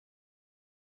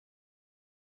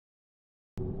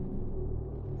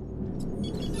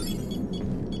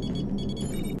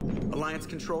Alliance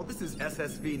Control, this is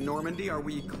SSV Normandy. Are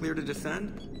we clear to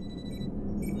descend?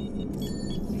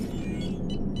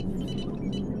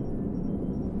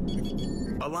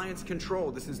 Alliance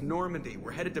Control, this is Normandy. We're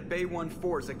headed to Bay 1-4,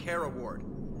 Zakara Ward.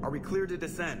 Are we clear to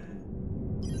descend?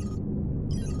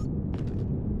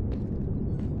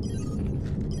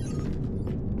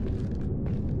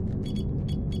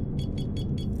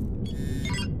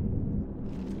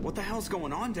 What the hell's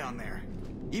going on down there?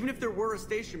 Even if there were a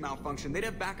station malfunction, they'd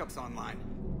have backups online.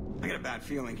 I got a bad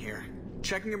feeling here.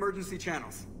 Checking emergency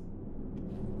channels.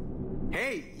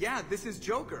 Hey, yeah, this is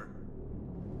Joker.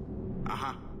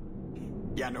 Uh-huh.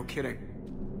 Yeah, no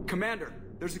kidding. Commander,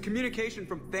 there's a communication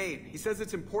from Thane. He says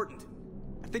it's important.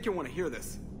 I think you'll want to hear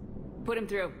this. Put him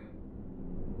through.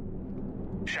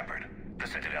 Shepard, the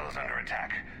Citadel is under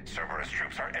attack. Cerberus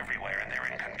troops are everywhere and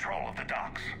they're in control of the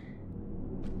docks.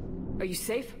 Are you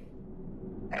safe?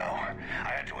 No, I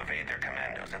had to evade their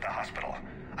commandos at the hospital.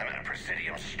 I'm in a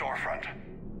Presidium storefront.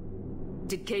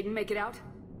 Did Caden make it out?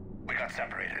 We got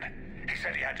separated. He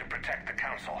said he had to protect the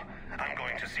Council. I'm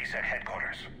going to CSEC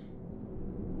headquarters.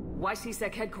 Why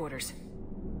CSEC headquarters?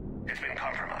 It's been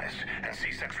compromised, and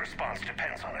CSEC's response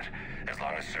depends on it. As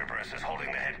long as Cerberus is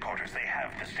holding the headquarters, they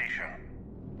have the station.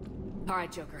 All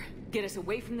right, Joker. Get us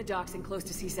away from the docks and close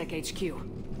to CSEC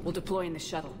HQ. We'll deploy in the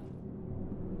shuttle.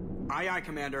 Aye, aye,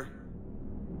 Commander.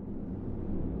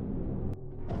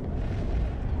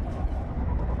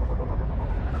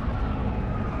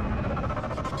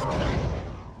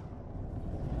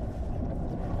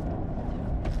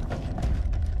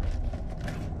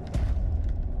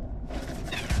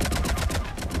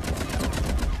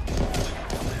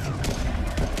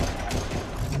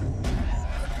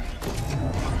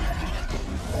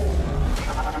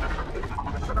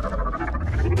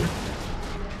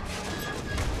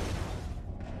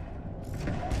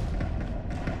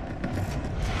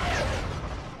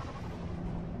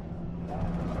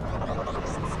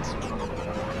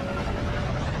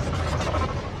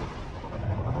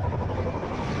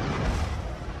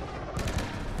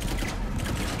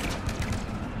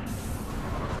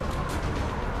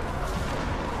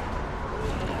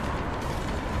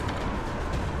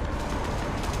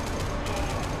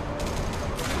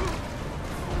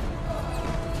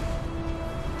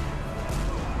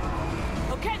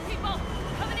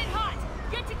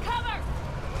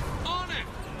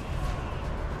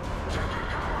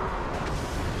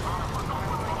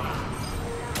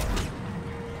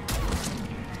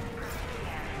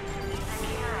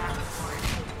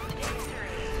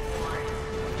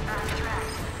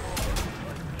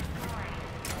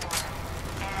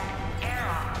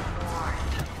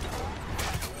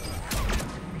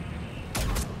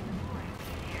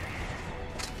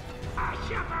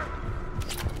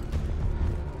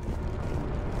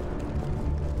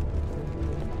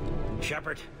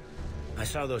 Shepard, I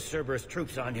saw those Cerberus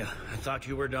troops on you. I thought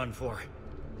you were done for.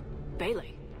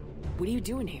 Bailey, what are you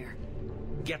doing here?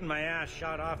 Getting my ass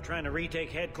shot off trying to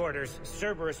retake headquarters.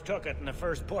 Cerberus took it in the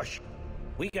first push.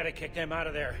 We gotta kick them out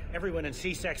of there. Everyone in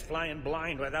CSEC's flying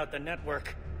blind without the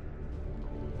network.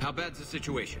 How bad's the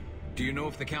situation? Do you know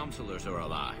if the counselors are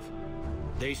alive?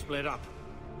 They split up.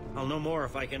 I'll know more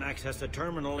if I can access the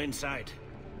terminal inside.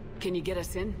 Can you get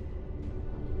us in?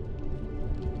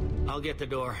 I'll get the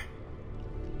door.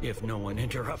 If no one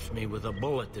interrupts me with a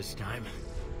bullet this time.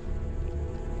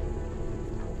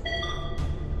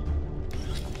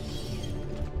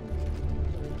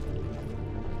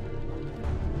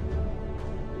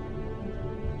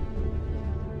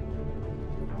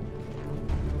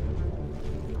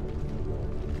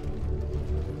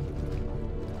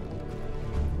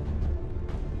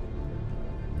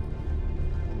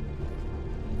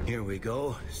 Here we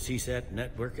go. CSET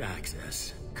network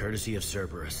access, courtesy of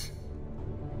Cerberus.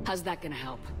 How's that gonna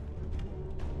help?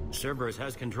 Cerberus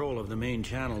has control of the main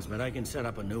channels, but I can set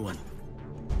up a new one.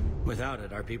 Without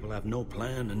it, our people have no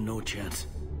plan and no chance.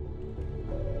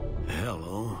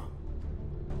 Hello.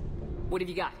 What have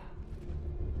you got?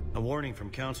 A warning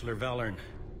from Counselor Valern.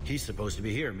 He's supposed to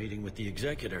be here meeting with the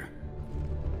Executor.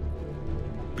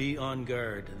 Be on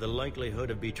guard. The likelihood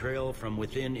of betrayal from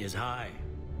within is high.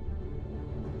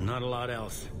 Not a lot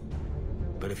else.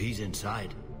 But if he's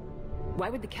inside... Why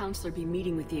would the Counselor be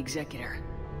meeting with the Executor?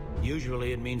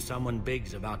 Usually it means someone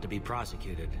big's about to be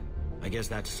prosecuted. I guess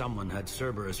that someone had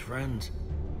Cerberus friends.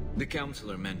 The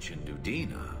counselor mentioned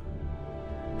Udina.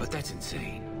 But that's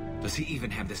insane. Does he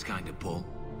even have this kind of pull?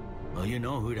 Well, you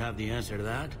know who'd have the answer to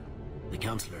that? The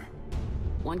Counselor.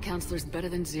 One Counselor's better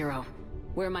than zero.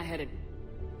 Where am I headed?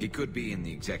 He could be in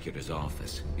the Executor's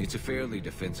office. It's a fairly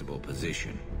defensible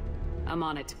position. I'm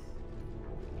on it.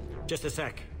 Just a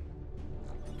sec.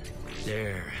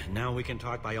 There. Now we can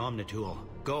talk by Omnitool.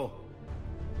 Go.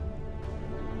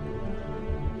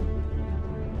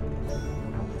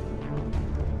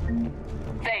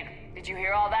 Thane, did you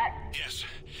hear all that? Yes.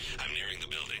 I'm nearing the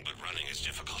building, but running is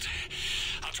difficult.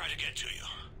 I'll try to get to you.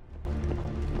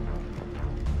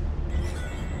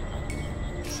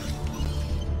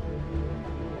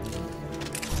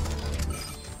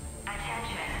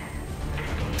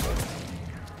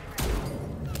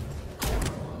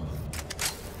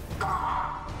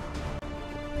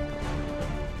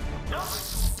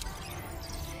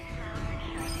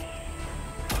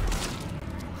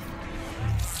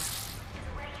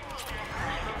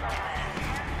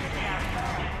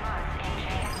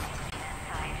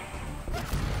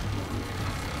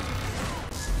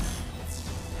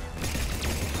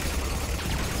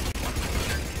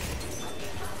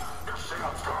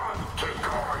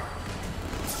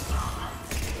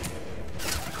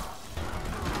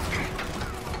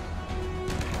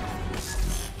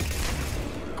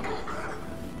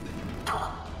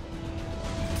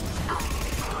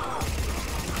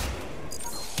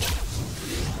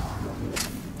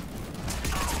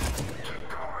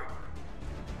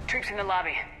 In the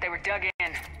lobby. They were dug in.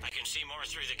 I can see more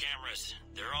through the cameras.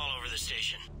 They're all over the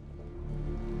station.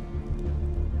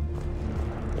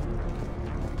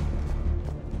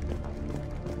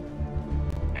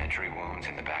 Entry wounds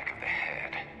in the back of the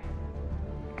head.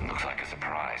 Looks like a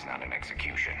surprise, not an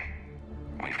execution.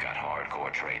 We've got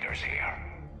hardcore traitors here.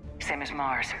 Same as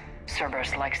Mars.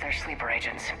 Cerberus likes their sleeper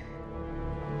agents.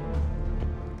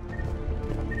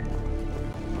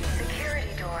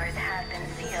 Security doors have been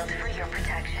sealed for your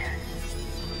protection.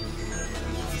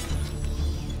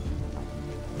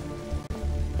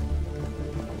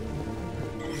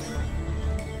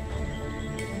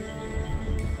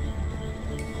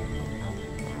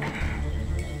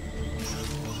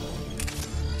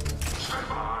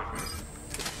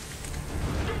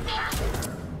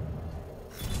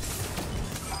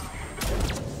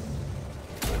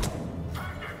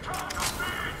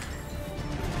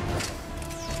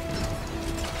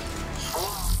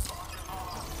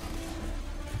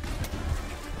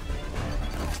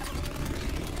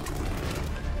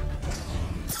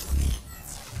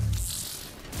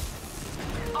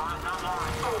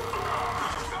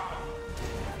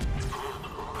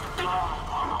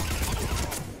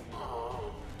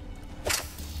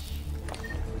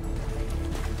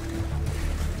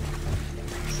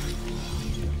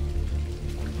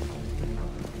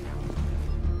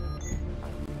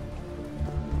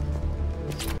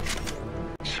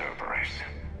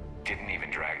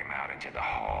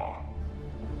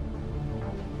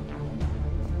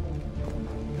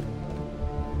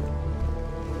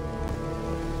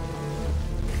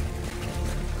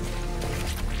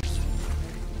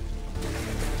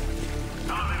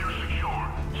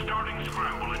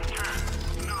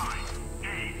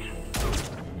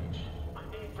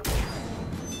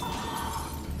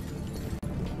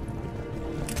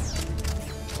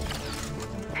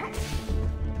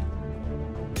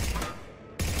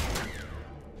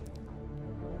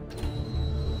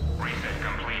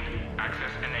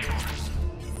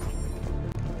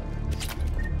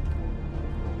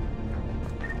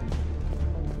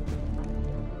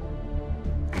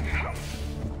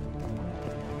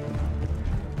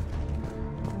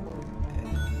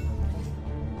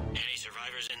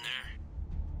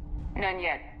 None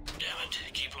yet. Damn it.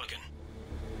 Keep looking.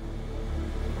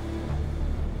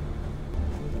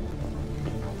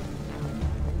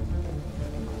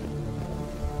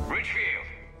 Richfield!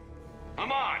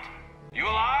 Lamont! You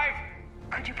alive?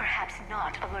 Could you perhaps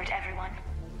not alert everyone?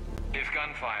 If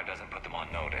gunfire doesn't put them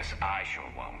on notice, I sure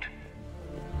won't.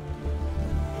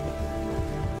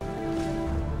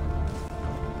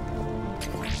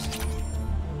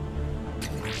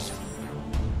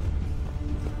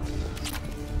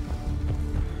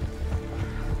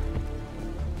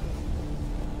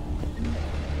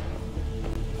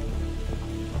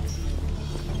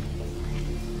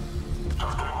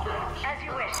 As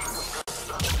you wish.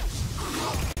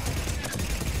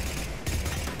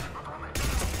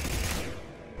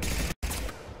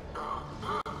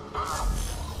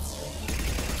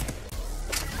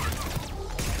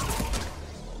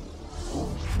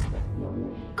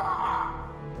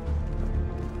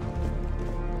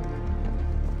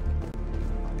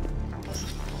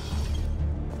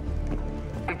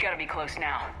 We've got to be close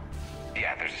now.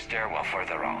 Yeah, there's a stairwell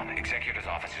further on. Executor's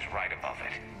office is right above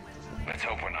it. Let's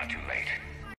hope we're not too late.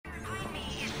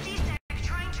 Is C-Sec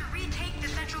trying to retake the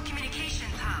central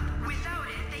communications hub? Without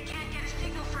it, they can't get a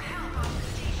signal for help off the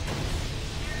station.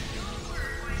 There's no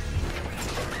word why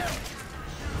C-Sec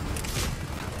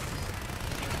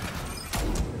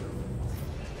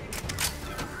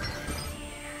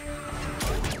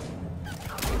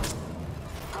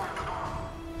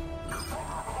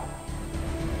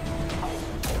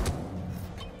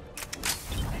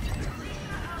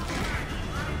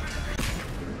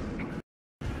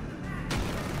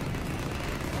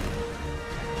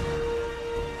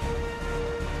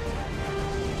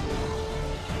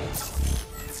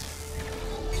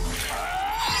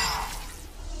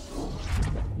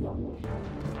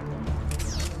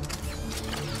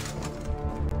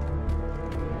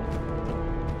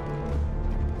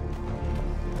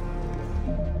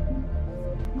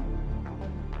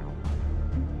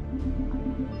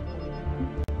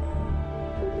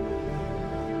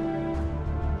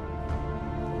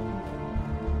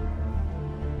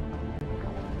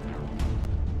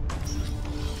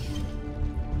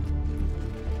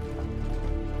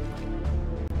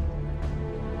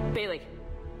Bailey,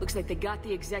 looks like they got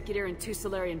the Executor and 2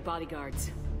 Solarian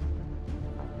bodyguards.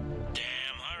 Damn,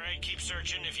 alright, keep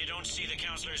searching. If you don't see the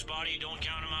counselor's body, don't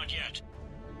count him out yet.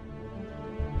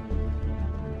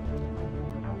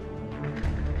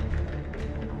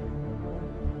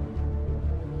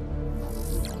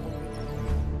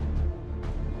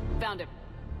 Found him.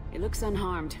 He looks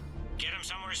unharmed. Get him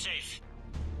somewhere safe.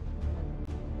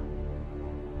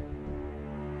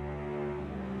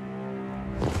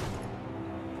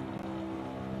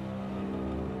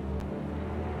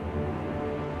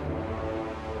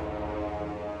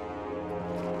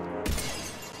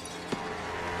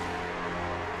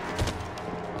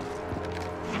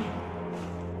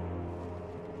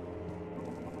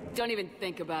 Don't even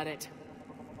think about it.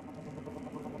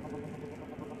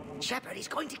 Shepard, he's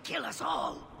going to kill us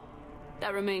all.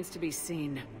 That remains to be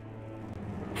seen.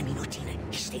 I mean, Udina,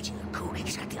 he's staging a coup.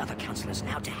 He's got the other counselors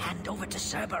now to hand over to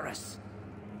Cerberus.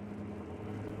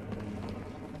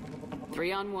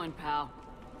 3-on-1, pal.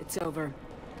 It's over.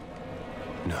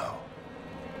 No.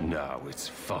 Now it's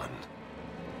fun.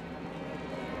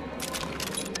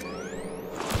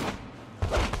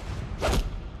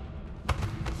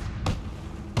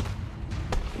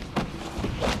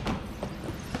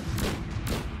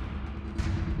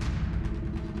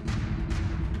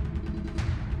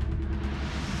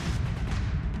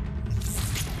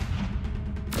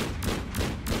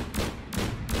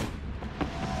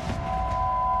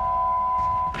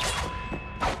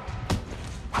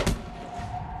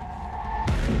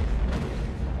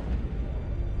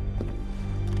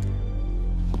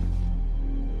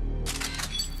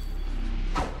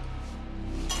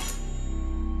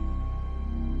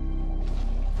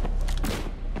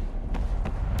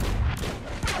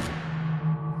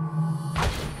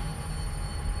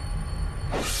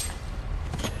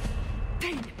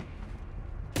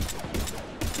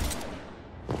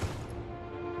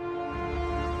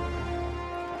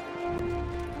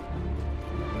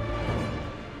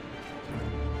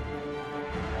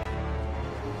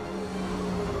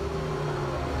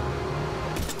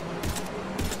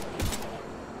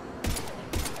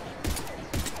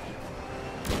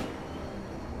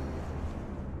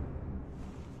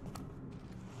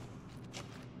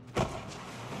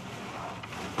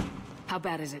 How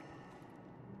bad is it?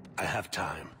 I have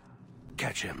time.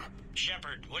 Catch him.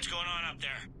 Shepard, what's going on up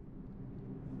there?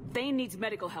 Thane needs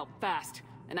medical help, fast.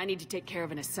 And I need to take care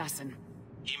of an assassin.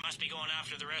 He must be going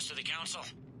after the rest of the council.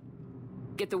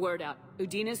 Get the word out.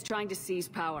 Udina's trying to seize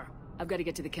power. I've got to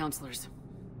get to the counselors.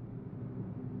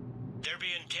 They're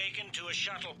being taken to a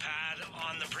shuttle pad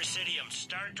on the Presidium.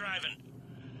 Start driving.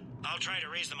 I'll try to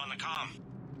raise them on the comm.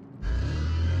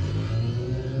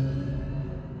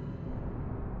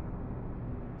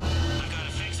 I've got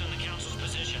a fix on the council's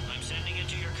position. I'm sending it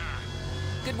to your car.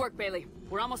 Good work, Bailey.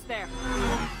 We're almost there.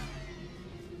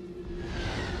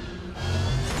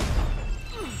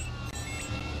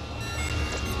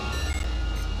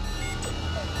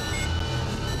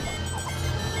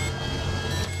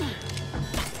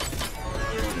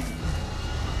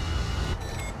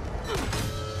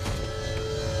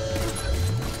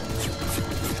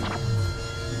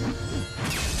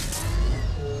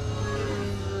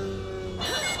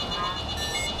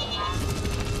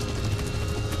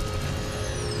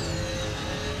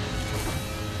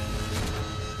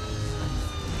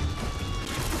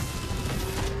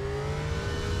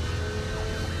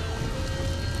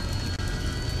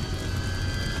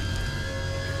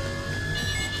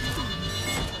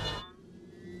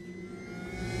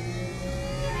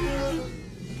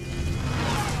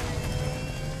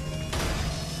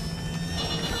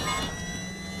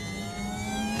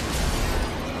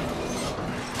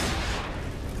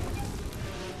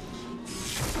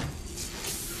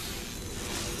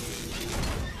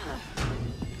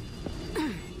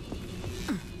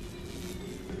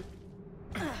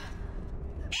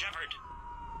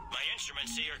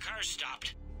 See your car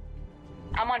stopped.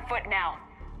 I'm on foot now.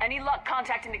 Any luck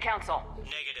contacting the council?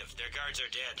 Negative. Their guards are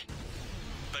dead.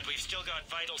 But we've still got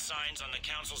vital signs on the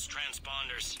council's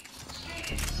transponders.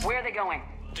 Where are they going?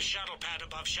 The shuttle pad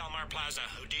above Shalmar Plaza.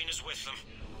 Udina's with them.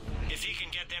 If he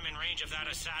can get them in range of that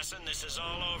assassin, this is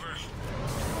all over.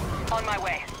 On my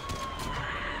way.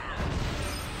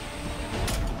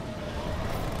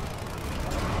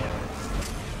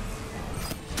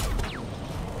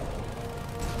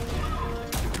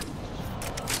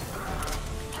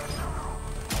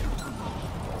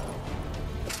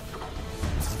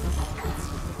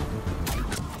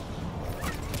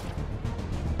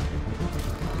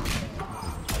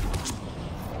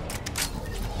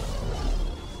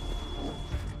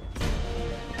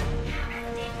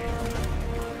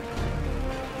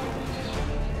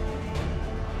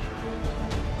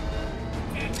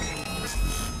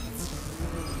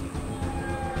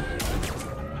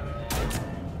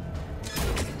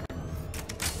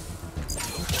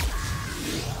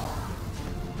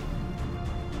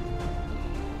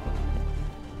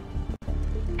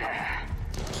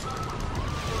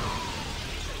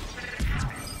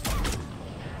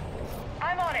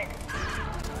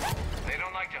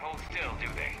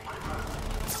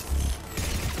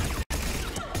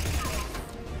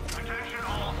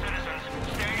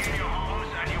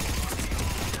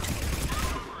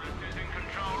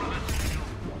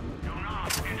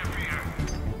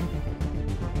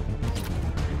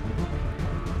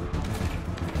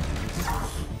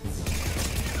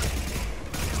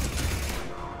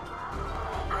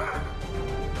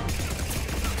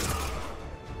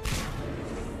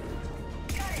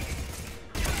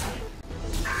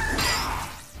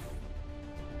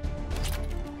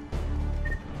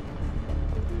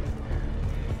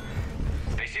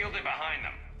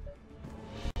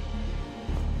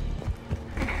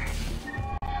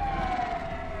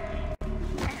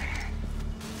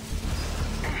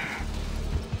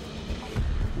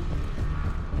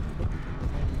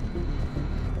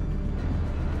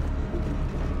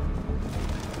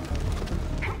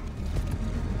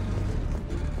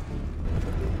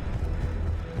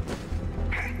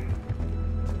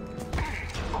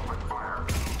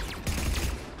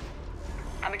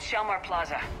 I'm at Shelmar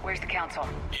Plaza. Where's the council? In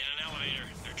an elevator.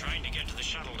 They're trying to get to the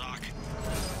shuttle dock.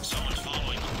 Someone's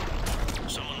following them.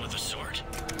 Someone with a sword.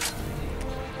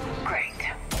 Great.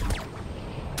 Got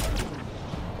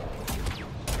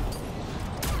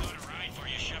a ride for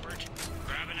you, Shepard.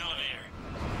 Grab an elevator.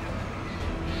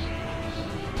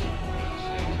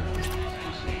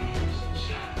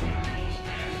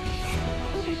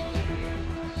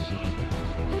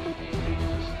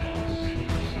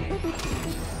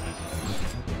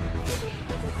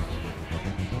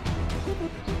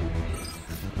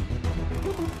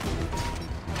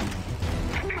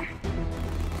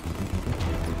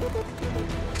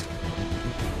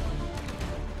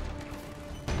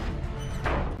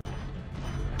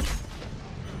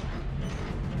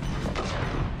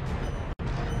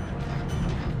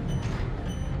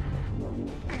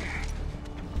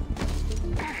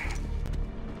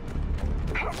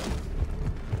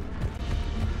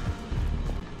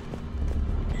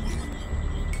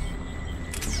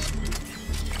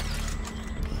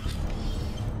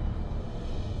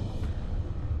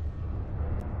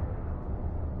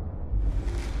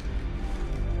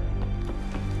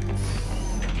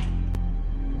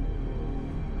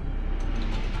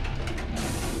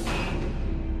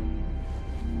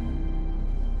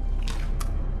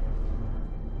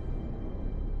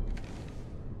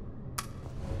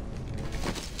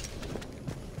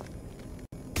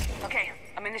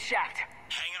 I'm in the shaft.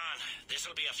 Hang on.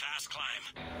 This'll be a fast climb.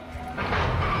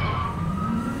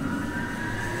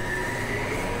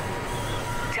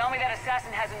 Tell me that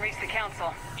assassin hasn't reached the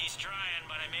council. He's trying,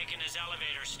 but I'm making his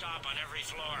elevator stop on every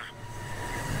floor.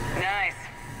 Nice.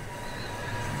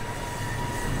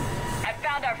 I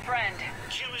found our friend.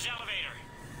 Kill his elevator.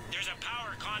 There's a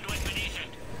power conduit beneath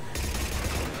it.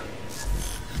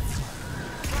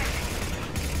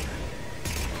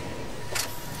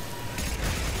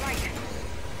 Right.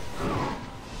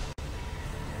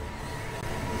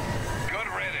 Good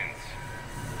riddance.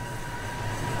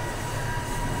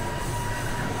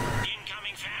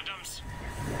 Incoming phantoms.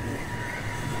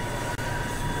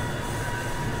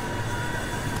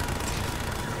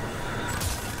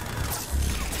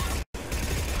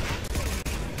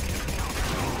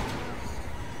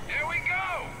 Here we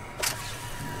go!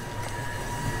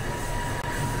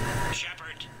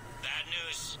 Shepard, bad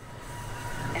news.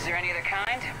 Is there any other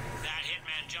kind? That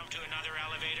hitman jumped to another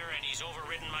elevator and he's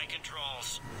overridden my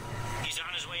controls. He's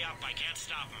on his way up. I can't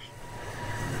stop him.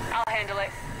 I'll handle it.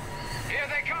 Here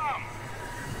they come!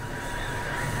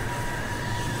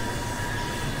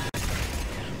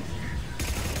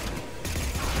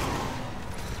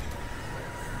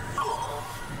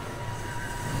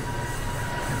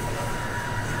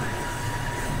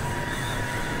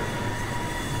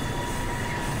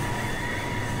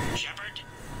 Shepard?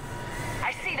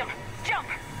 I see them. Jump!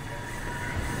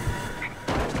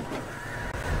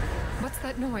 What's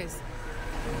that noise?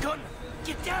 Gunner,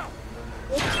 get down!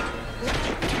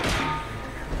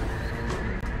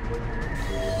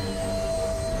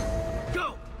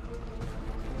 Go!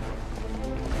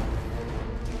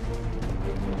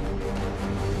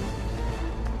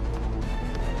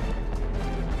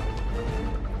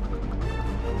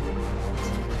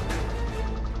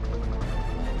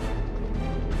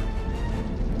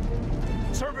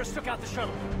 Cerberus took out the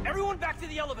shuttle. Everyone back to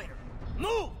the elevator.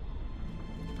 Move!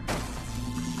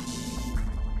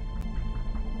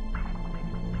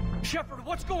 Shepard,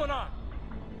 what's going on?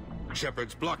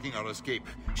 Shepard's blocking our escape.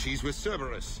 She's with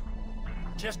Cerberus.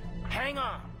 Just hang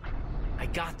on. I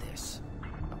got this.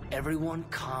 Everyone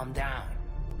calm down.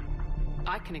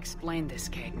 I can explain this,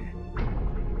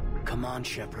 Caden. Come on,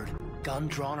 Shepard. Gun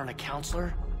drawn on a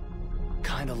counselor?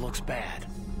 Kinda looks bad.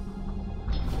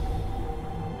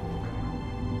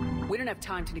 We don't have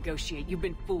time to negotiate. You've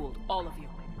been fooled, all of you.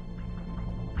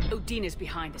 Udina's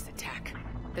behind this attack.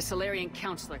 The Solarian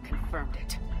counselor confirmed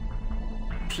it.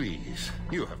 Please,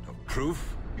 you have no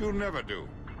proof. You never do.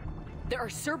 There are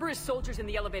Cerberus soldiers in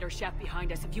the elevator shaft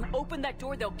behind us. If you open that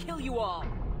door, they'll kill you all.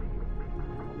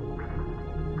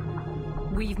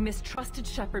 We've mistrusted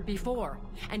Shepard before,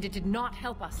 and it did not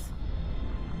help us.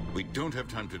 We don't have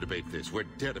time to debate this. We're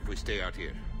dead if we stay out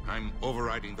here. I'm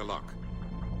overriding the lock.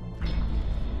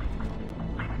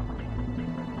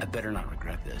 I better not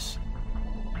regret this.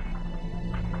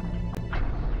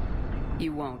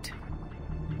 You won't.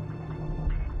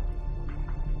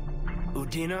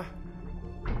 Udina,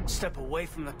 step away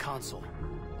from the console.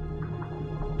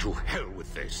 To hell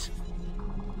with this.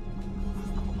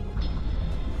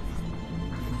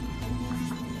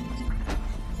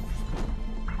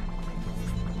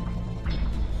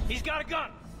 He's got a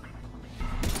gun!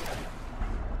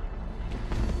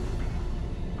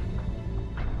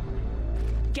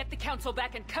 Get the counselor Council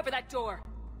back and cover that door!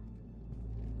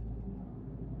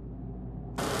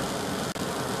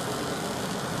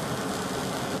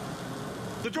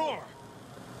 The door!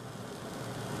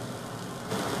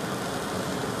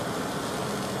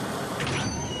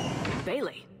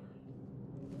 Bailey.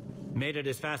 Made it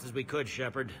as fast as we could,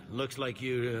 Shepard. Looks like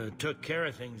you took care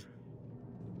of things.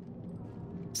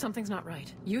 Something's not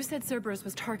right. You said Cerberus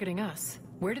was targeting us.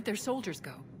 Where did their soldiers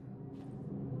go?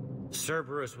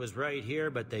 Cerberus was right here,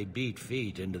 but they beat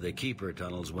feet into the Keeper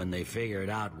tunnels when they figured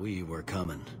out we were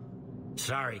coming.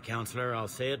 Sorry, Counselor, I'll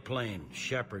say it plain.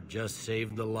 Shepard just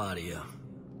saved the lot of you.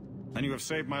 And you have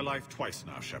saved my life twice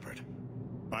now, Shepard.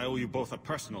 I owe you both a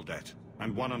personal debt,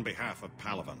 and one on behalf of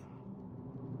Palaven.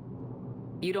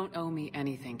 You don't owe me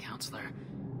anything, Counselor.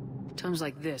 Times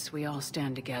like this, we all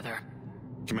stand together.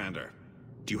 Commander,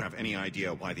 do you have any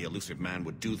idea why the elusive man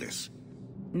would do this?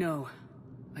 No,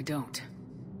 I don't.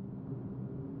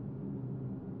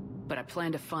 But I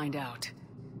plan to find out.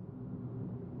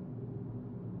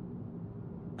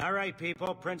 All right,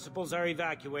 people. Principals are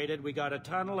evacuated. We got a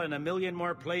tunnel and 1 million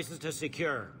more places to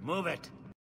secure. Move it.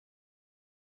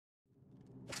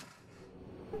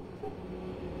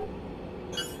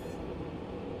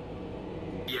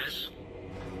 Yes?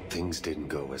 Things didn't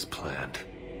go as planned.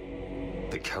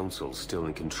 The Council's still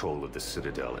in control of the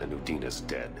Citadel and Udina's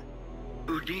dead.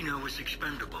 Udina was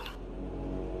expendable.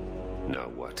 Now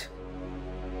what?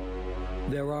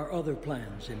 There are other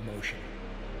plans in motion.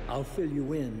 I'll fill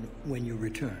you in when you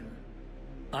return.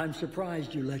 I'm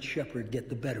surprised you let Shepard get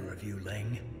the better of you,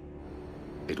 Ling.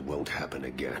 It won't happen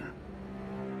again.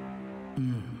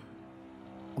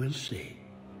 We'll see.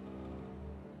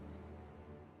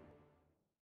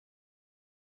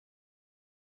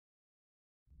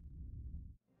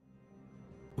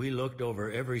 We looked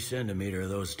over every centimeter of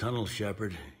those tunnels,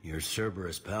 Shepard. Your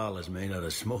Cerberus pal is made out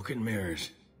of smoke and mirrors.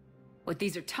 What,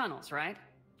 these are tunnels, right?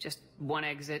 Just one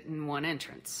exit and one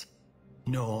entrance.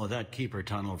 No, that Keeper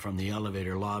tunnel from the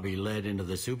elevator lobby led into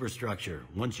the superstructure.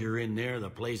 Once you're in there, the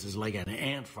place is like an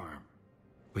ant farm.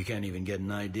 We can't even get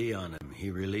an ID on him. He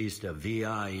released a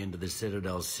VI into the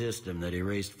Citadel's system that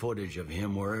erased footage of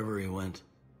him wherever he went.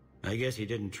 I guess he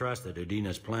didn't trust that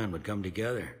Udina's plan would come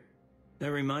together.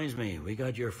 That reminds me, we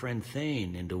got your friend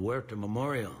Thane into Huerta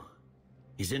Memorial.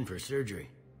 He's in for surgery.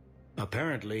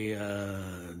 Apparently,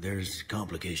 there's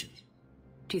complications.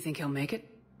 Do you think he'll make it?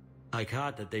 I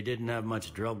caught that they didn't have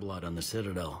much drill blood on the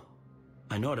Citadel.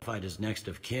 I notified his next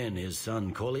of kin, his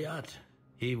son Koliat.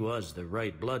 He was the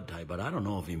right blood type, but I don't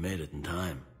know if he made it in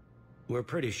time. We're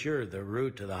pretty sure the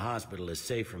route to the hospital is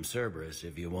safe from Cerberus.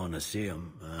 If you want to see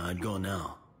him, I'd go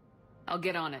now. I'll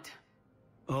get on it.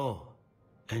 Oh,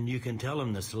 and you can tell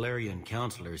him the Solarian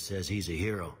Counselor says he's a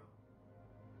hero.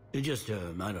 It just,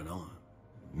 I don't know,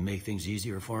 make things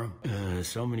easier for him.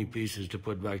 So many pieces to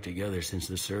put back together since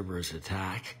the Cerberus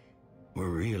attack. We're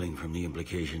reeling from the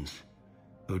implications.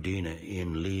 Udina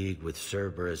in league with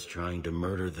Cerberus trying to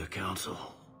murder the Council.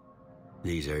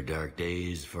 These are dark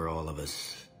days for all of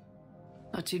us.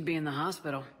 Thought you'd be in the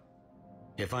hospital.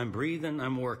 If I'm breathing,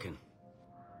 I'm working.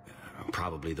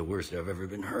 Probably the worst I've ever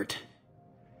been hurt.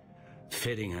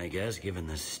 Fitting, I guess, given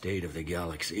the state of the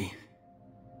galaxy.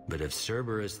 But if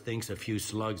Cerberus thinks a few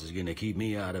slugs is gonna keep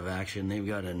me out of action, they've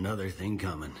got another thing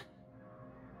coming.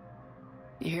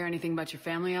 You hear anything about your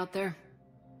family out there?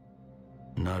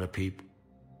 Not a peep.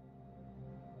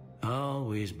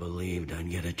 Always believed I'd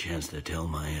get a chance to tell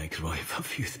my ex-wife a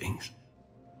few things.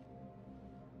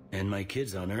 And my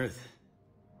kids on Earth.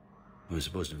 I was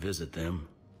supposed to visit them.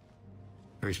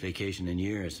 First vacation in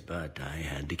years, but I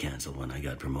had to cancel when I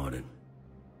got promoted.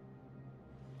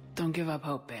 Don't give up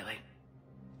hope, Bailey.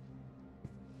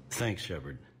 Thanks,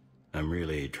 Shepard. I'm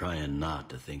really trying not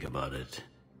to think about it.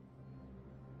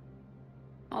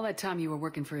 All that time you were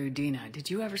working for Udina, did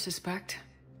you ever suspect?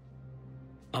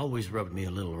 Always rubbed me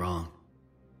a little wrong.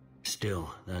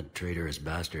 Still, that traitorous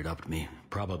bastard upped me.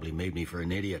 Probably made me for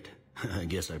an idiot. I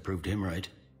guess I proved him right.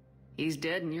 He's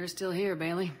dead and you're still here,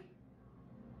 Bailey.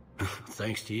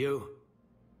 Thanks to you.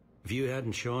 If you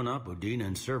hadn't shown up, Udina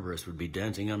and Cerberus would be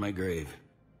dancing on my grave.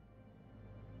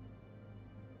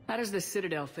 How does the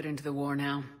Citadel fit into the war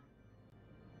now?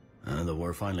 The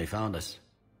war finally found us.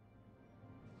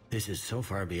 This is so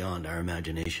far beyond our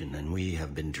imagination, and we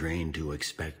have been trained to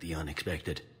expect the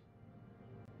unexpected.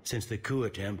 Since the coup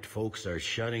attempt, folks are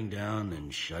shutting down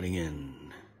and shutting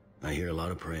in. I hear a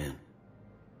lot of praying.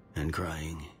 And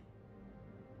crying.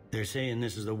 They're saying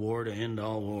this is the war to end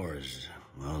all wars.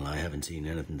 Well, I haven't seen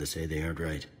anything to say they aren't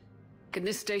right. Can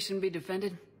this station be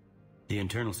defended? The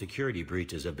internal security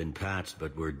breaches have been patched,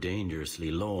 but we're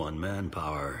dangerously low on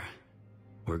manpower.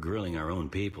 We're grilling our own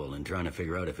people and trying to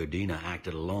figure out if Udina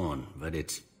acted alone, but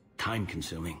it's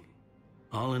time-consuming.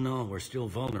 All in all, we're still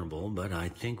vulnerable, but I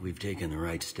think we've taken the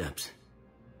right steps.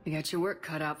 You got your work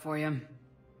cut out for you.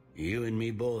 You and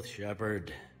me both,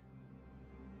 Shepard.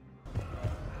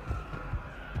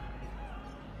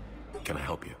 Can I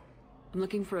help you? I'm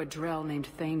looking for a Drell named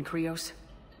Thane Krios.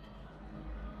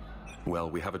 Well,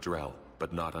 we have a Drell,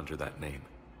 but not under that name.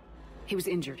 He was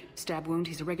injured. Stab wound.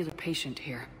 He's a regular patient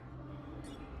here.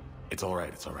 It's all right,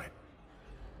 it's all right.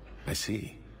 I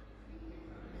see.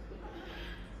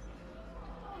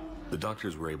 The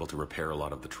doctors were able to repair a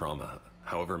lot of the trauma.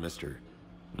 However, Mr.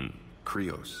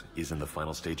 Krios is in the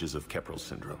final stages of Kepral's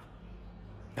syndrome.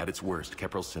 At its worst,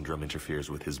 Kepral's syndrome interferes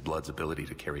with his blood's ability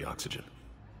to carry oxygen.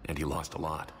 And he lost a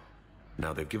lot.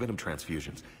 Now, they've given him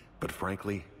transfusions, but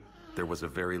frankly, there was a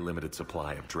very limited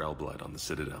supply of Drell blood on the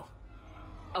Citadel.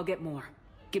 I'll get more.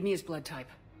 Give me his blood type.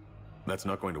 That's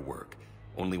not going to work.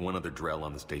 Only one other Drell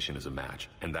on the station is a match,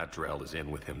 and that Drell is in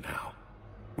with him now.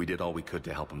 We did all we could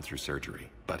to help him through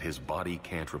surgery, but his body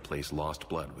can't replace lost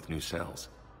blood with new cells.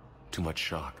 Too much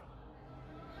shock.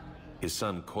 His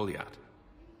son, Koliat,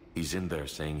 he's in there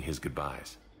saying his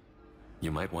goodbyes.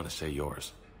 You might want to say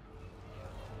yours.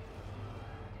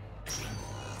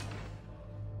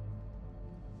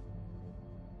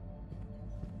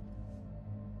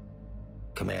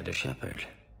 Commander Shepard,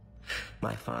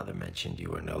 my father mentioned you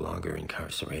were no longer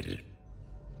incarcerated.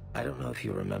 I don't know if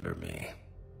you remember me.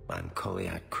 I'm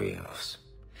Koliat Krios.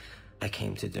 I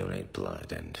came to donate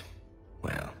blood and,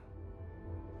 well,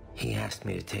 he asked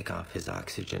me to take off his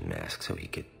oxygen mask so he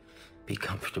could be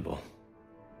comfortable.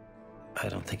 I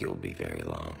don't think it will be very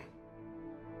long.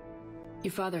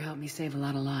 Your father helped me save a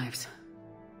lot of lives.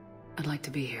 I'd like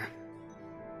to be here.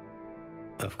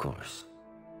 Of course.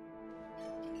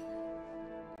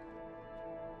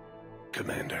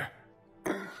 Commander,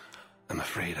 I'm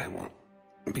afraid I won't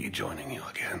be joining you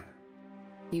again.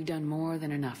 You've done more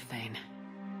than enough, Thane.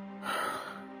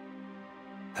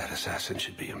 That assassin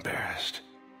should be embarrassed.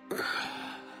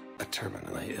 A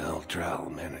terminally ill Drell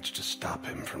managed to stop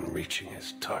him from reaching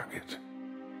his target.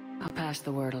 I'll pass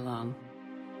the word along.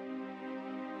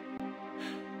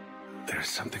 There's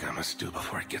something I must do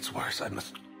before it gets worse. I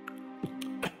must...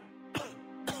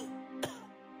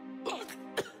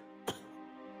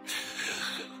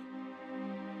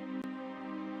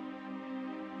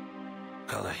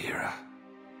 Liara,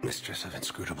 mistress of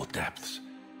inscrutable depths,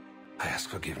 I ask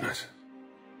forgiveness.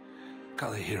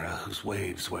 Liara, whose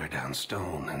waves wear down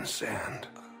stone and sand.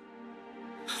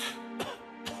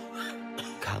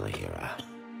 Liara,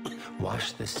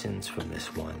 wash the sins from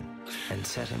this one, and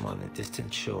set him on the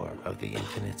distant shore of the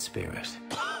infinite spirit.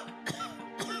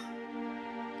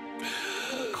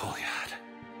 Koliat,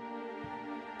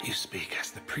 you speak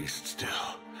as the priests do.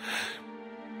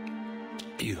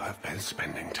 You have been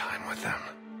spending time with them.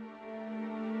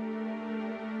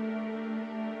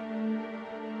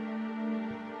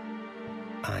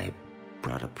 I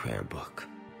brought a prayer book.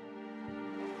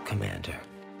 Commander,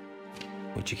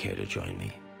 would you care to join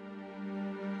me?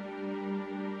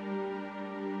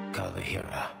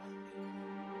 Liara,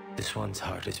 this one's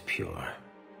heart is pure,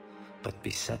 but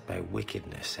beset by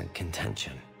wickedness and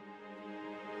contention.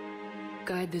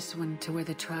 Guide this one to where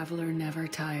the traveler never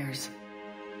tires.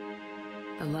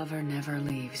 The lover never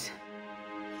leaves.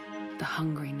 The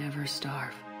hungry never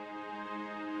starve.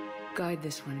 Guide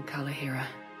this one, Liara,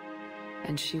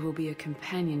 and she will be a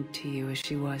companion to you as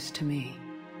she was to me.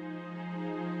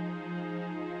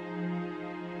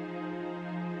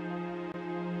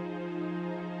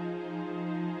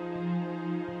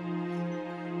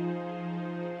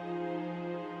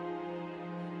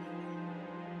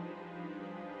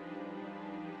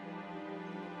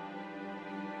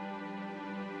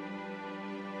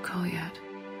 Koliat.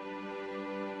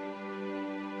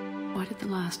 Why did the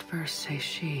last verse say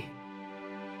she?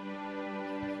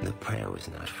 The prayer was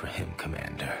not for him,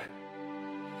 Commander.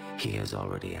 He has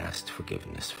already asked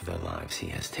forgiveness for the lives he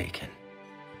has taken.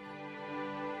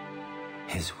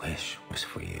 His wish was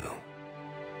for you.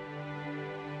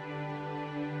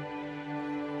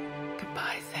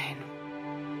 Goodbye, Thane.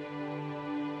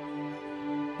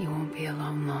 You won't be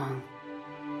alone long.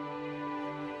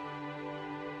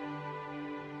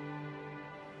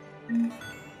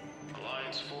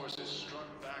 Alliance forces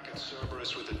struck back at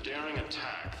Cerberus with a daring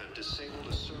attack that disabled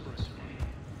a Cerberus fleet.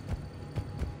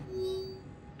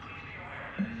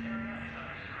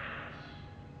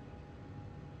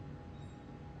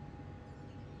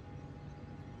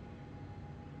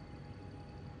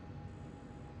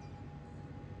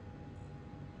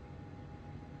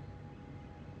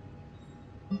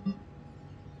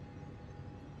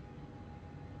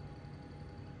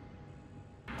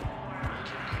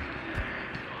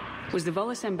 Was the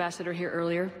Volus ambassador here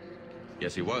earlier?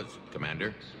 Yes, he was,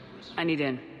 Commander. I need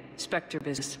in. Spectre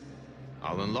business.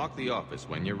 I'll unlock the office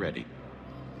when you're ready.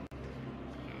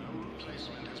 No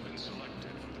replacement has been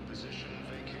selected for the position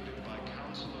vacated by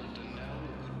Counselor Udina.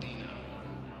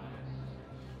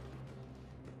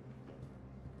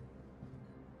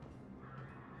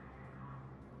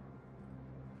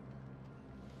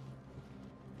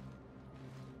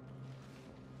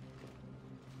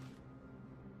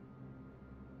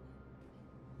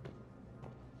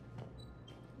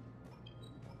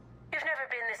 You've never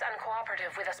been this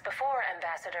uncooperative with us before,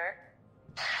 Ambassador.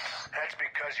 That's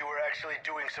because you were actually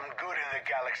doing some good in the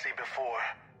galaxy before.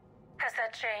 Has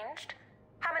that changed?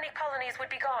 How many colonies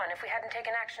would be gone if we hadn't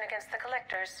taken action against the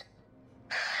Collectors?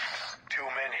 Too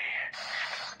many.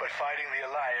 But fighting the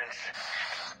Alliance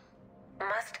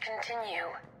must continue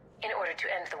in order to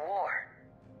end the war.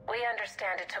 We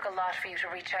understand it took a lot for you to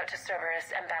reach out to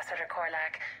Cerberus, Ambassador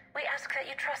Korlak. We ask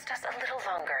that you trust us a little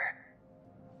longer.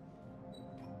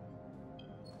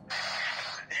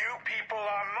 You people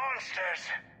are monsters!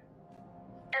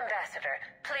 Ambassador,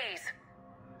 please.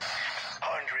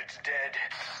 Hundreds dead.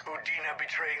 Udina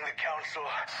betraying the Council.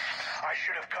 I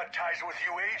should have cut ties with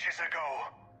you ages ago.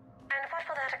 And what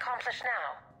will that accomplish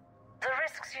now? The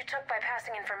risks you took by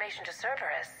passing information to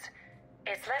Cerberus.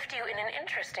 It's left you in an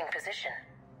interesting position.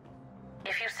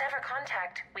 If you sever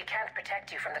contact, we can't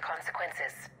protect you from the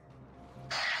consequences.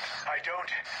 I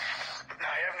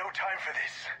have no time for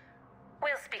this.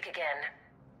 We'll speak again.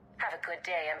 Have a good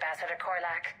day, Ambassador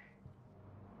Korlak.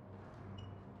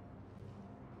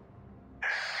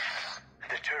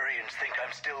 The Turians think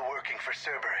I'm still working for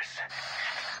Cerberus.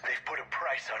 They've put a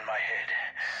price on my head.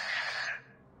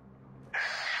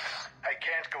 I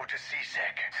can't go to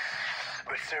CSEC,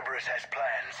 but Cerberus has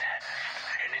plans.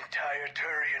 An entire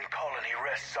Turian colony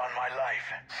rests on my life.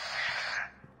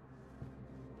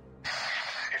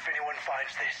 If anyone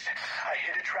finds this, I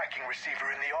hid a tracking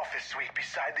receiver in the office suite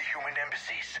beside the human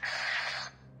embassies.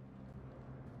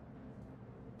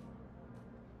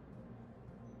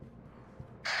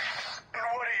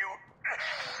 What are you...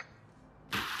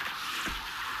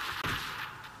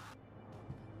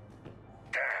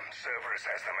 Damn, Cerberus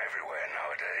has them everywhere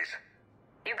nowadays.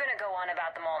 You're gonna go on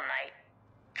about them all night.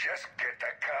 Just get the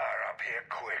car up here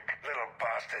quick. Little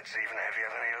bastard's even heavier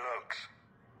than he looks.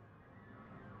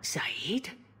 Saeed?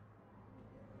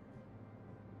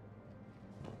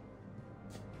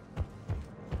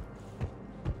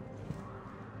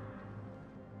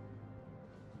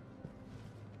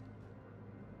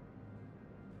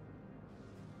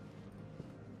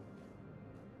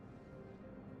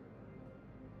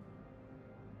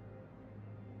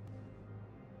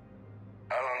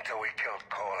 How long till we killed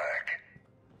Korlak?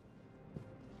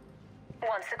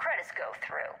 Once the credits go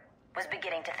through. Was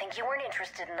beginning to think you weren't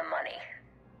interested in the money.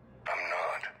 I'm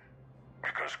not.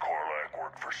 Because Korlak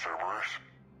worked for Cerberus?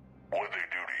 What'd they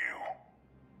do to you?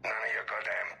 None of your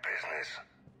goddamn business.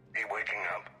 He waking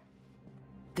up?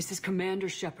 This is Commander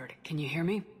Shepard. Can you hear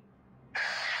me?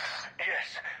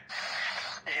 Yes.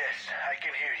 Yes, I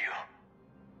can hear you.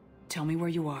 Tell me where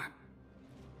you are.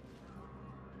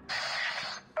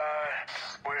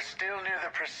 We're still near the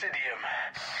Presidium.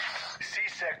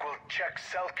 CSEC will check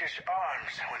Selkish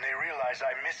arms when they realize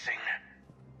I'm missing.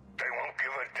 They won't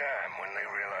give a damn when they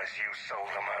realize you sold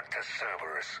them out to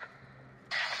Cerberus.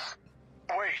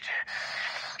 Wait.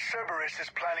 Cerberus is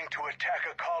planning to attack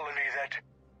a colony that...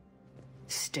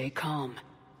 Stay calm.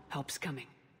 Help's coming.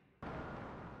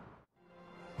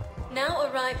 Now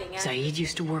arriving at... Saeed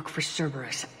used to work for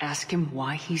Cerberus. Ask him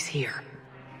why he's here.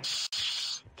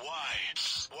 Why?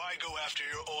 Why go after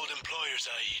your old employer,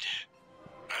 Saeed?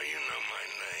 How you know my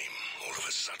name all of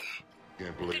a sudden?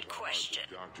 Can't believe how hard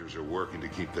the doctors are working to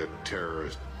keep that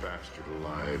terrorist bastard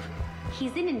alive.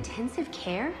 He's in intensive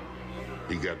care?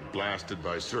 He got blasted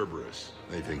by Cerberus.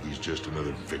 They think he's just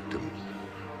another victim.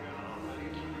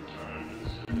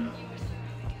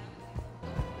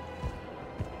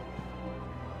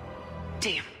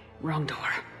 Damn, wrong door.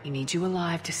 He needs you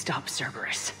alive to stop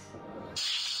Cerberus.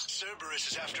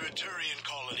 Cerberus is after a Turian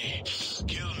colony.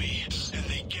 Kill me, and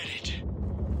they get it.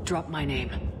 Drop my name.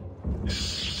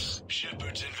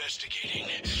 Shepard's investigating.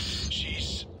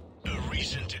 She's a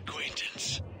recent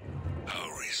acquaintance. How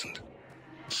recent?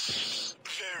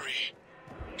 Very.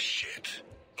 Shit.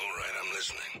 All right, I'm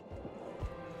listening.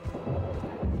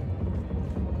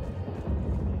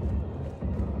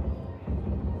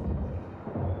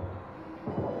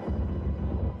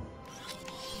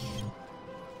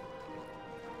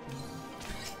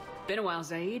 Been a while,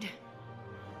 Saeed.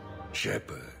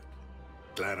 Shepard.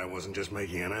 Glad I wasn't just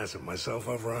making an ass of myself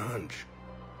over a hunch.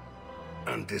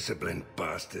 Undisciplined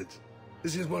bastards.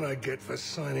 This is what I get for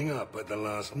signing up at the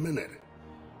last minute.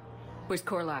 Where's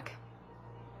Korlak?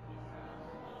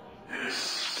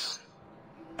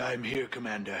 I'm here,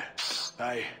 Commander.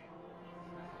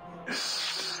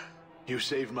 You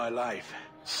saved my life.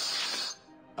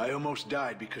 I almost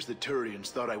died because the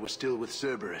Turians thought I was still with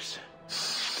Cerberus.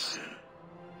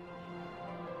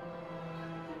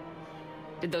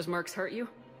 Did those mercs hurt you?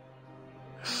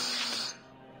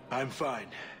 I'm fine.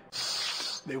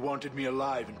 They wanted me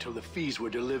alive until the fees were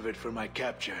delivered for my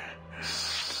capture.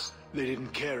 They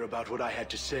didn't care about what I had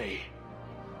to say.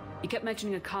 You kept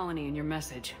mentioning a colony in your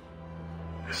message.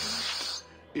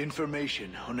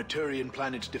 Information on a Turian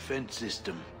planet's defense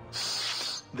system.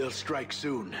 They'll strike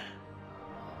soon.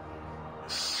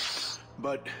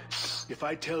 But if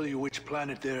I tell you which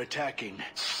planet they're attacking,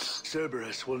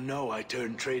 Cerberus will know I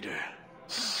turned traitor.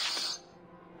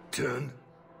 Turned?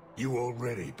 You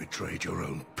already betrayed your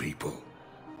own people.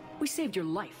 We saved your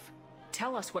life.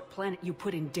 Tell us what planet you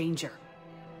put in danger.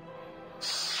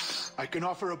 I can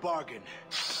offer a bargain.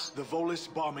 The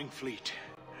Volus bombing fleet.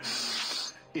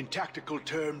 In tactical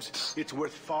terms, it's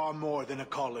worth far more than a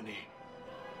colony.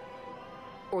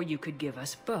 Or you could give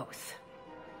us both.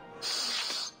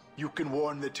 You can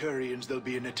warn the Turians there'll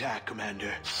be an attack,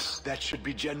 Commander. That should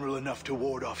be general enough to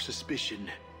ward off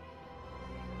suspicion.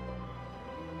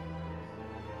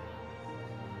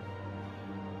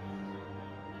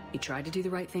 You tried to do the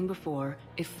right thing before.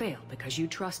 It failed because you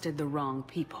trusted the wrong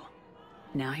people.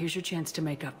 Now here's your chance to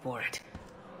make up for it.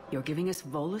 You're giving us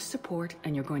Volus support,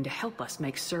 and you're going to help us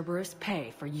make Cerberus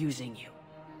pay for using you.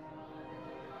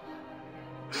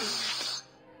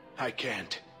 I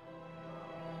can't.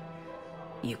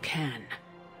 You can.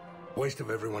 Waste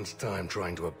of everyone's time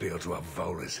trying to appeal to a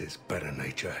Volus' better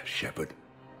nature, Shepard.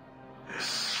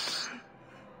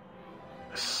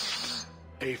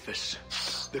 Aphis.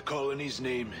 The colony's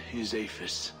name is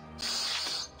Aphis.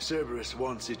 Cerberus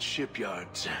wants its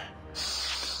shipyards.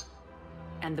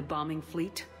 And the bombing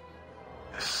fleet?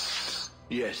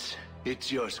 Yes,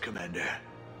 it's yours, Commander.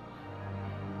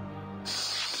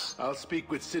 I'll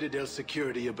speak with Citadel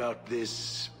Security about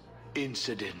this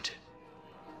incident.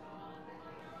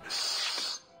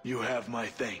 You have my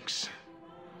thanks.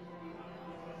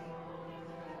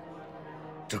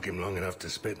 Took him long enough to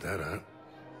spit that out.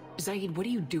 Zaid, what are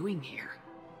you doing here?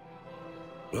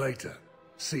 Later.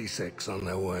 C-Sec's on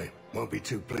their way. Won't be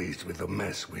too pleased with the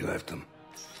mess we left them.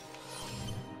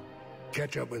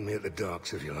 Catch up with me at the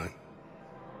docks if you like.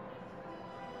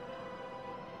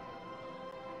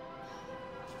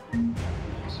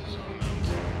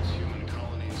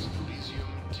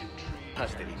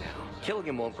 Custody now. Killing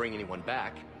him won't bring anyone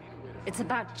back. It's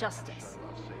about justice.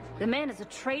 The man is a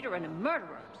traitor and a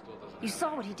murderer. You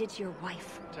saw what he did to your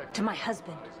wife, to my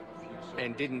husband.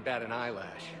 And didn't bat an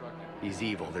eyelash. He's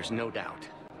evil, there's no doubt.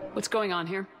 What's going on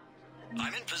here?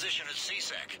 I'm in position at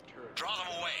C-Sec. Draw them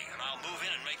away, and I'll move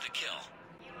in and make the kill.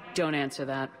 Don't answer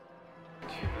that.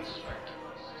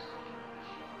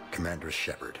 Commander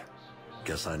Shepard.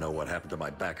 Guess I know what happened to my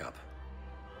backup.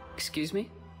 Excuse me?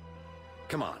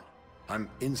 Come on. I'm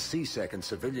in C-Sec in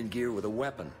civilian gear with a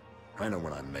weapon. I know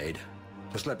when I'm made.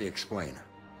 Just let me explain.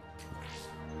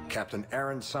 Captain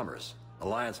Aaron Summers,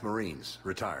 Alliance Marines,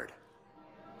 retired.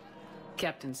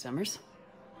 Captain Summers?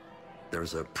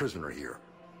 There's a prisoner here.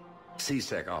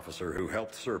 C-Sec officer who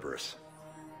helped Cerberus.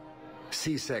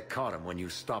 C-Sec caught him when you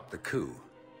stopped the coup.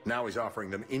 Now he's offering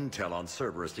them intel on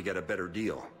Cerberus to get a better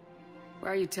deal. Why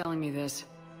are you telling me this?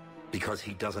 Because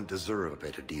he doesn't deserve a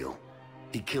better deal.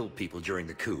 He killed people during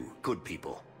the coup, good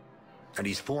people. And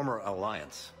he's former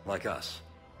Alliance, like us.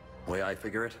 The way I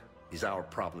figure it, he's our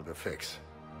problem to fix.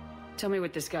 Tell me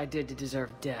what this guy did to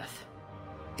deserve death.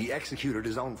 He executed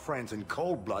his own friends in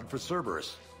cold blood for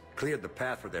Cerberus. Cleared the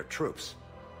path for their troops.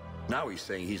 Now he's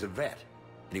saying he's a vet.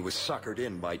 And he was suckered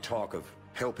in by talk of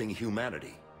helping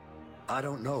humanity. I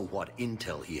don't know what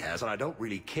intel he has, and I don't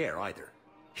really care either.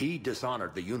 He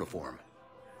dishonored the uniform.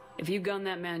 If you gun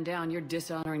that man down, you're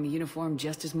dishonoring the uniform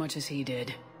just as much as he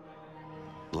did.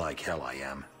 Like hell I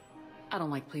am. I don't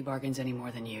like plea bargains any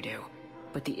more than you do.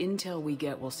 But the intel we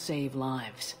get will save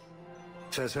lives.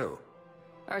 Says who?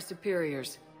 Our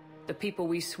superiors. The people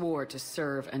we swore to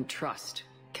serve and trust,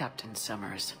 Captain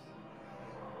Summers.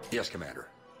 Yes, Commander.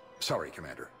 Sorry,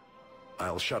 Commander.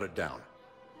 I'll shut it down.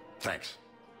 Thanks.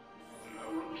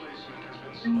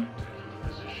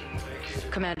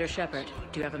 Commander Shepard,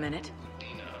 do you have a minute?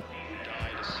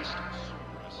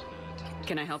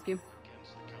 Can I help you?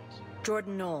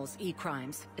 Jordan Knowles,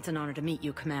 E-Crimes. It's an honor to meet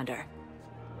you, Commander.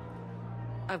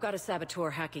 I've got a saboteur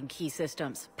hacking key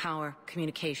systems, power,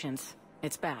 communications.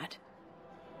 It's bad.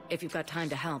 If you've got time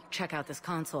to help, check out this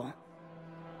console.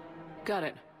 Got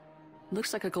it.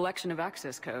 Looks like a collection of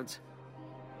access codes.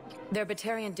 They're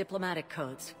Batarian diplomatic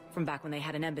codes, from back when they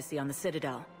had an embassy on the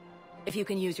Citadel. If you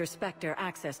can use your Spectre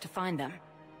access to find them,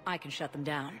 I can shut them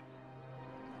down.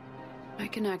 I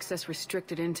can access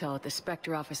restricted intel at the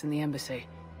Spectre office in the embassy.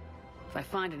 If I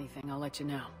find anything, I'll let you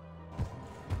know.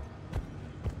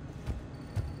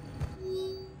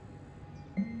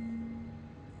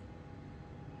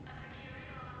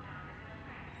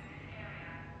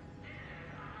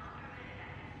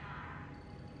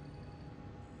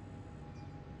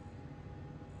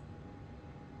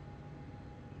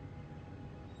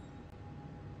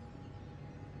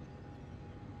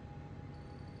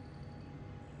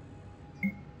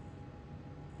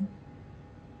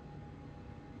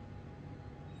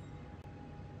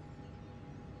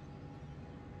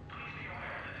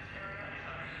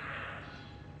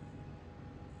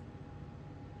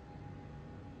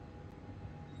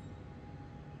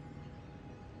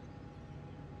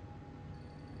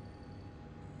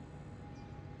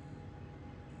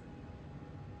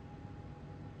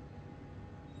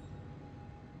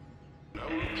 No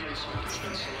replacement has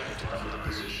been selected for the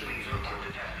position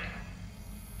vacated.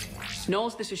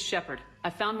 Knowles, this is Shepard. I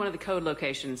found one of the code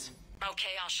locations. Okay,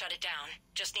 I'll shut it down.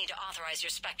 Just need to authorize your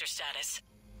Spectre status.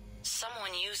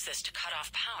 Someone used this to cut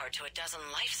off power to a dozen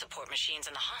life support machines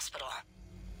in the hospital.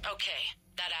 Okay,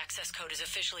 that access code is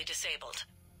officially disabled.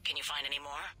 Can you find any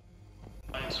more?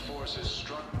 Alliance forces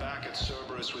struck back at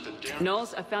Cerberus with a daring...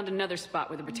 Knowles, I found another spot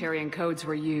where the Batarian codes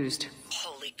were used.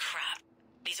 Holy crap.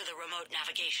 These are the remote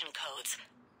navigation codes.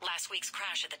 Last week's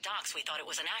crash at the docks, we thought it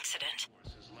was an accident.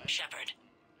 Shepard,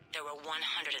 there were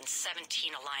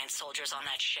 117 Alliance soldiers on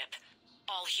that ship.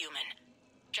 All human.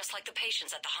 Just like the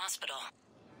patients at the hospital.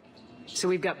 So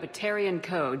we've got Batarian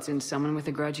codes and someone with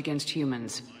a grudge against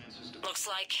humans. Looks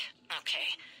like... Okay.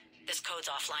 This code's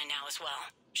offline now as well.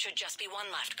 Should just be one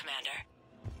left, Commander.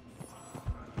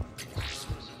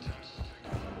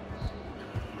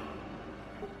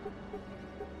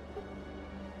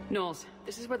 Knowles,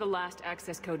 this is where the last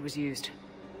access code was used.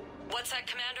 What's that,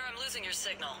 Commander? I'm losing your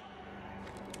signal.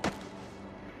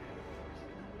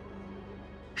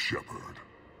 Shepard.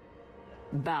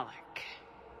 Balak.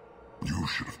 You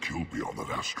should have killed me on that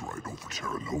asteroid over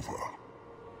Terra Nova.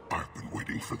 I've been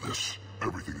waiting for this.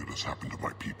 Everything that has happened to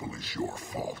my people is your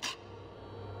fault.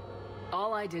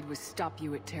 All I did was stop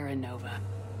you at Terra Nova.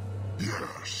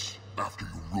 Yes. After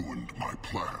you ruined my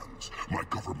plans, my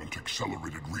government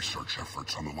accelerated research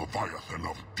efforts on the Leviathan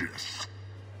of Dis.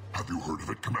 Have you heard of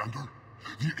it, Commander?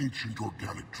 The ancient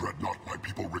organic dreadnought my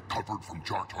people recovered from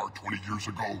Jartar 20 years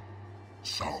ago?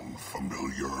 Sound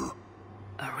familiar?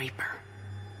 A Reaper.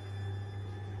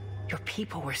 Your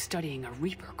people were studying a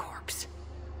Reaper corpse.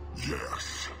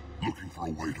 Yes. Looking for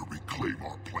a way to reclaim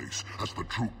our place as the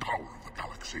true power of the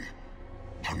galaxy.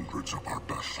 Hundreds of our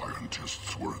best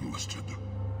scientists were enlisted.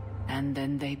 And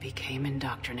then they became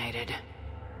indoctrinated.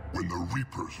 When the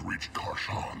Reapers reached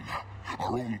Karshan,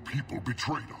 our own people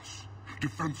betrayed us.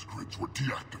 Defense grids were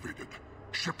deactivated.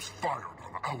 Ships fired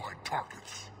on Allied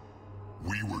targets.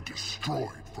 We were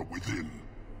destroyed from within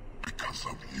because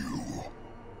of you.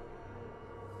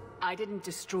 I didn't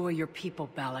destroy your people,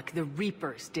 Balak. The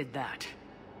Reapers did that.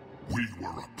 We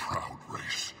were a proud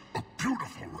race. A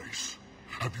beautiful race.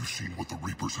 Have you seen what the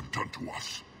Reapers have done to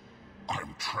us?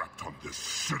 I'm trapped on this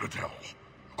citadel.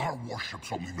 Our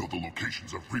warships only know the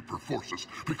locations of Reaper forces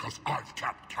because I've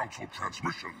tapped Council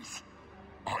transmissions.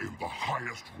 I am the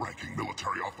highest-ranking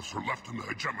military officer left in the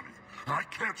hegemony, and I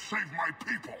can't save my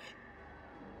people.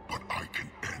 But I can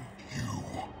end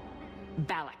you.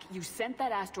 Balak, you sent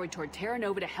that asteroid toward Terra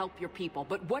Nova to help your people,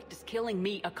 but what does killing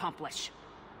me accomplish?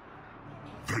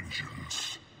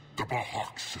 Vengeance. The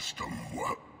Bahak system,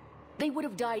 what? They would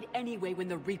have died anyway when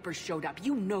the Reapers showed up.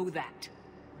 You know that.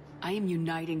 I am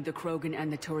uniting the Krogan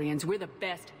and the Turians. We're the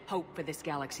best hope for this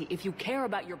galaxy. If you care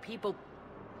about your people...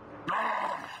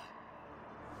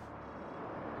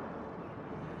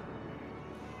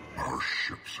 Our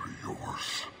ships are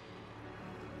yours.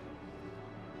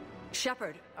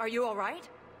 Shepard, are you all right?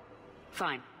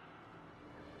 Fine.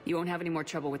 You won't have any more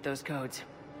trouble with those codes.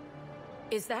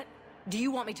 Is that... Do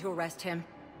you want me to arrest him?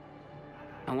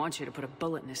 I want you to put a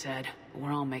bullet in his head.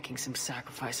 We're all making some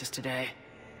sacrifices today.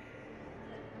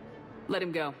 Let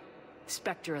him go.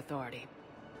 Spectre authority.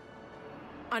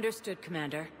 Understood,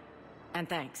 Commander. And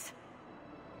thanks.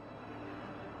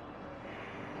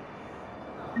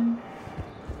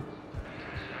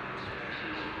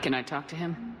 Can I talk to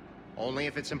him? Only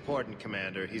if it's important,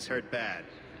 Commander. He's hurt bad.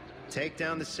 Take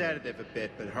down the sedative a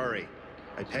bit, but hurry.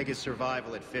 I peg his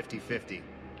survival at 50-50.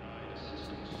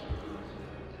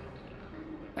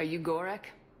 Are you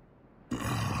Gorek?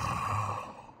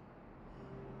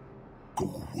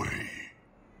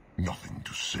 nothing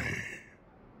to say.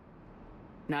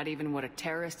 Not even what a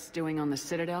terrorist's doing on the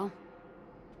Citadel?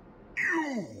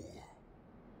 You!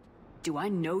 Do I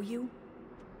know you?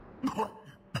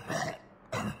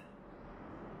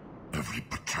 Every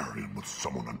Batarian with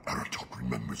someone on Aratot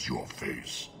remembers your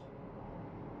face.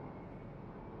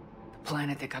 The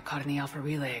planet that got caught in the Alpha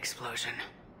Relay explosion.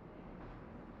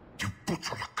 You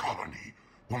butchered a colony,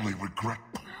 only regret...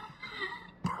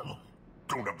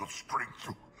 don't have the strength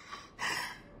to...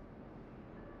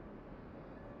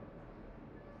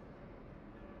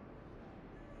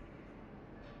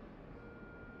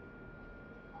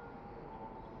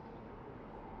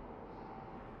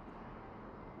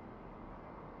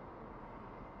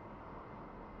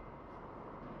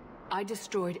 I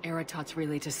destroyed Aratot's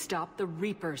relay to stop the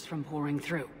Reapers from pouring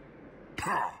through.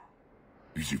 Ha!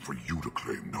 Easy for you to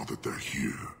claim now that they're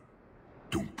here.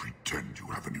 Don't pretend you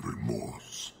have any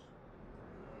remorse.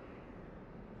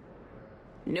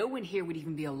 No one here would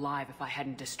even be alive if I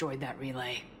hadn't destroyed that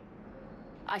relay.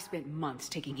 I spent months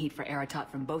taking heat for Aratot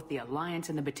from both the Alliance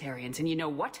and the Batarians, and you know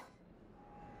what?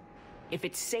 If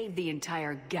it saved the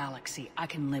entire galaxy, I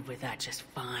can live with that just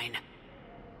fine.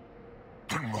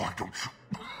 Then why don't you...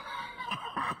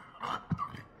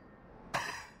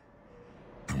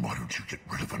 Then why don't you get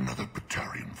rid of another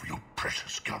Batarian for your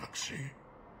precious galaxy?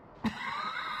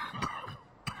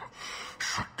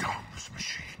 Shut down this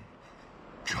machine.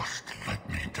 Just let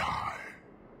me die.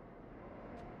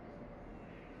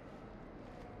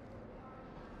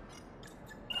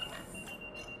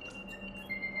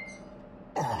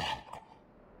 Oh.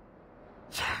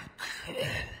 Thank you.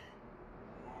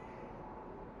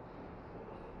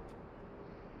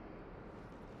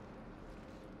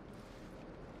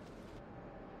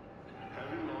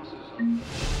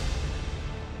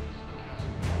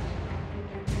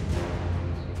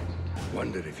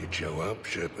 Wondered if you'd show up,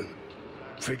 Shepard.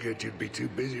 Figured you'd be too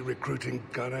busy recruiting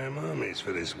goddamn armies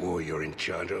for this war you're in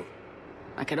charge of.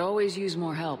 I could always use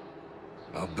more help.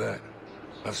 I'll bet.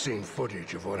 I've seen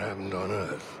footage of what happened on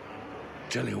Earth.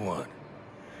 Tell you what,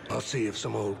 I'll see if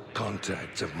some old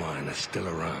contacts of mine are still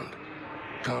around.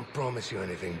 Can't promise you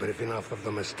anything, but if enough of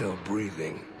them are still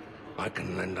breathing, I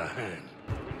can lend a hand.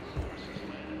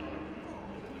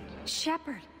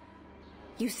 Shepard!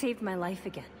 You saved my life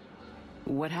again.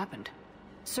 What happened?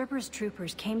 Cerberus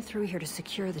troopers came through here to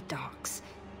secure the docks.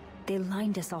 They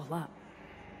lined us all up.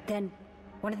 Then,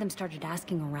 one of them started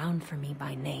asking around for me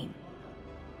by name.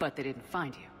 But they didn't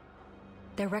find you.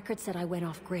 Their record said I went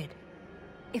off-grid.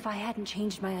 If I hadn't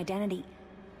changed my identity,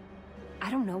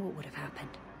 I don't know what would have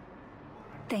happened.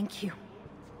 Thank you.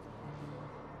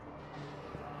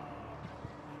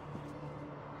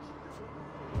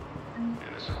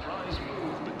 In a surprise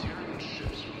move, Batarian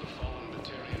ships from the fallen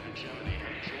Batarian hegemony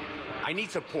have joined... I need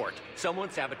support. Someone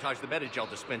sabotaged the Metagel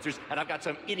dispensers, and I've got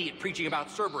some idiot preaching about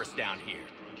Cerberus down here.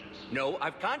 No,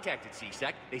 I've contacted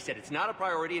CSEC. They said it's not a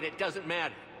priority and it doesn't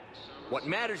matter. What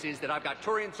matters is that I've got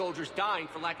Turian soldiers dying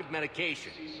for lack of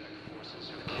medication.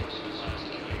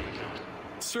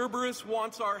 Cerberus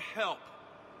wants our help.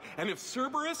 And if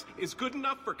Cerberus is good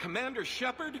enough for Commander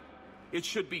Shepard, it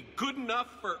should be good enough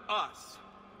for us.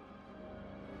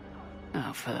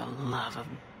 Oh, for the love of...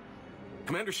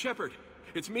 Commander Shepard,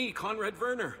 it's me, Conrad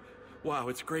Werner. Wow,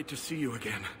 it's great to see you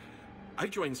again. I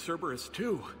joined Cerberus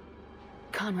too.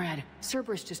 Conrad,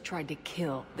 Cerberus just tried to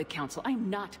kill the Council. I'm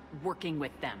not working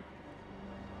with them.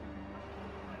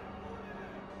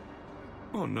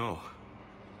 Oh no.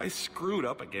 I screwed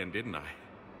up again, didn't I?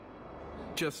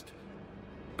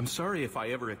 I'm sorry if I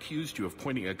ever accused you of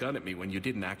pointing a gun at me when you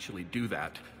didn't actually do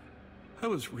that. I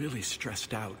was really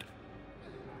stressed out.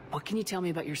 What can you tell me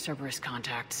about your Cerberus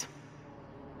contacts?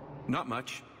 Not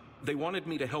much. They wanted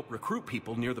me to help recruit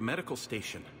people near the medical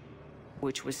station.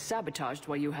 Which was sabotaged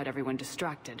while you had everyone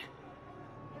distracted.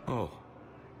 Oh,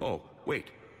 wait.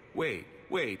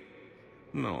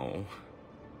 No.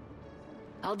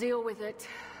 I'll deal with it.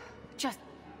 Just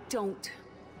don't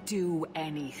do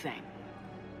anything.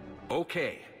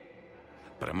 Okay.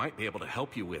 But I might be able to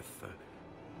help you with,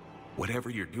 whatever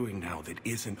you're doing now that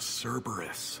isn't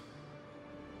Cerberus.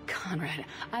 Conrad,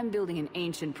 I'm building an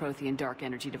ancient Prothean dark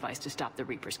energy device to stop the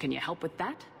Reapers. Can you help with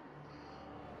that?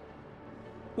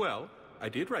 Well, I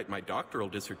did write my doctoral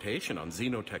dissertation on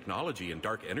xenotechnology and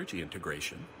dark energy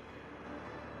integration.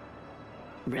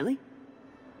 Really?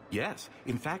 Yes.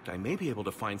 In fact, I may be able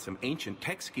to find some ancient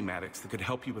tech schematics that could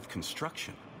help you with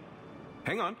construction.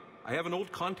 Hang on. I have an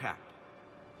old contact.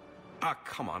 Ah,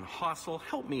 come on, Hossel,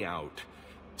 help me out.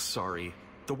 Sorry.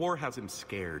 The war has him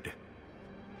scared.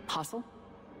 Hossel?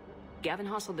 Gavin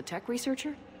Hossel, the tech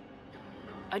researcher?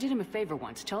 I did him a favor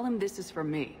once. Tell him this is for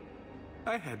me.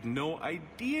 I had no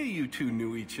idea you two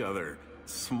knew each other.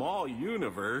 Small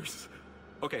universe.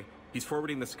 Okay, he's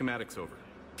forwarding the schematics over.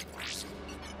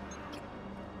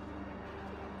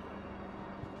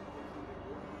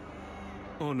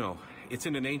 Oh no, it's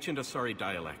in an ancient Asari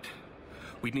dialect.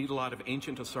 We'd need a lot of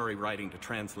ancient Asari writing to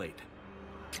translate.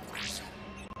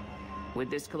 Would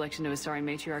this collection of Asari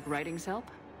matriarch writings help?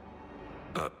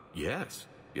 Yes.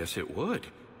 Yes, it would.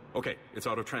 Okay, it's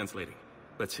auto-translating.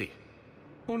 Let's see.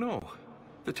 Oh no,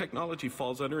 the technology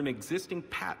falls under an existing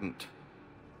patent.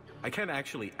 I can't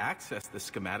actually access the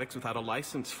schematics without a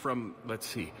license from, let's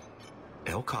see,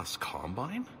 Elkos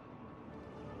Combine?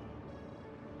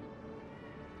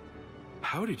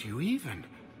 How did you even?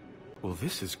 Well,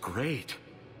 this is great.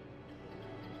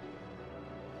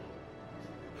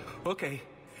 Okay,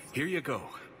 here you go.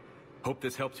 Hope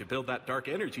this helps you build that dark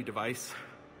energy device.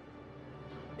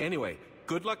 Anyway,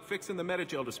 good luck fixing the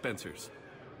metagel dispensers.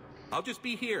 I'll just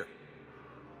be here.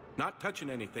 Not touching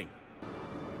anything.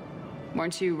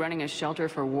 Weren't you running a shelter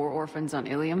for war orphans on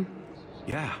Ilium?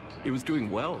 Yeah, it was doing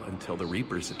well until the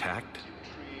Reapers attacked.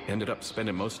 Ended up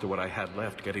spending most of what I had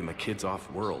left getting the kids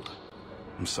off-world.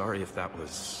 I'm sorry if that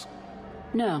was...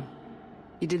 No.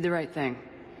 You did the right thing.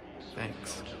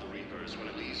 Thanks.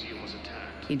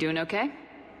 You doing okay?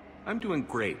 I'm doing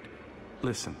great.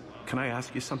 Listen, can I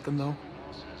ask you something, though?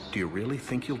 Do you really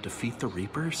think you'll defeat the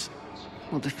Reapers?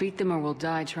 We'll defeat them or we'll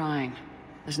die trying.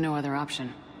 There's no other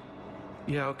option.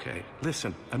 Yeah, okay.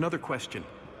 Listen, another question.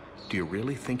 Do you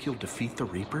really think you'll defeat the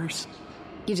Reapers?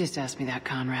 You just asked me that,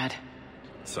 Conrad.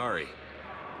 Sorry.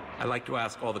 I like to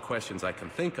ask all the questions I can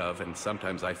think of, and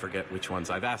sometimes I forget which ones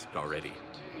I've asked already.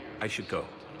 I should go.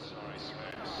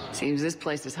 Seems this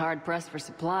place is hard-pressed for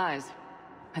supplies.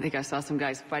 I think I saw some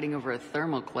guys fighting over a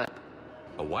thermal clip.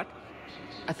 A what?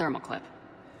 A thermal clip.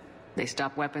 They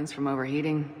stop weapons from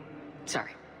overheating.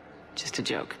 Sorry, just a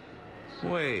joke.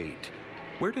 Wait,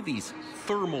 where do these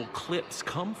thermal clips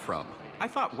come from? I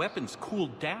thought weapons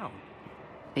cooled down.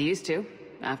 They used to.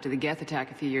 After the Geth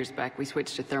attack a few years back, we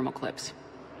switched to thermal clips.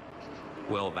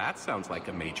 Well, that sounds like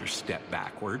a major step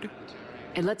backward.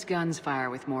 It lets guns fire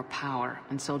with more power,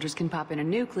 and soldiers can pop in a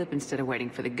new clip instead of waiting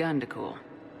for the gun to cool.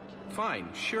 Fine,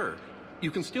 sure.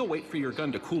 You can still wait for your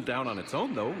gun to cool down on its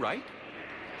own, though, right?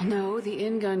 No, the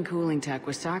in-gun cooling tech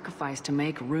was sacrificed to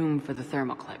make room for the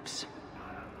thermal clips.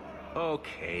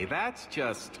 Okay, that's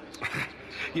just...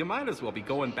 You might as well be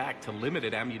going back to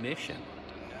limited ammunition.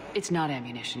 It's not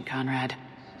ammunition, Conrad.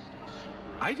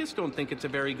 I just don't think it's a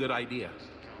very good idea.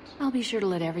 I'll be sure to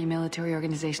let every military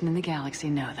organization in the galaxy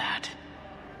know that.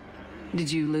 Did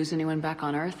you lose anyone back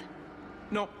on Earth?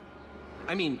 No.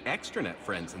 I mean, extranet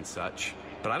friends and such,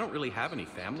 but I don't really have any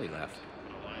family left.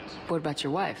 What about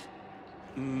your wife?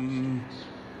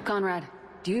 Conrad,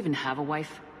 do you even have a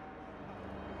wife?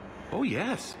 Oh,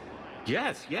 yes.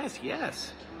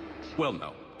 Yes. Well,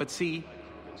 no, but see...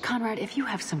 Conrad, if you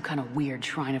have some kind of weird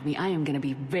shrine of me, I am gonna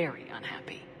be very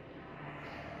unhappy.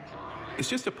 It's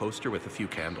just a poster with a few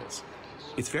candles.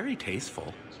 It's very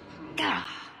tasteful. Gah!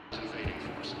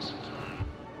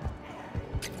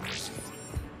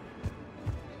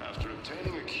 After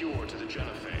obtaining a cure to the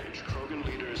genophage, Krogan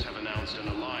leaders have announced an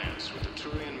alliance with the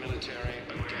Turian military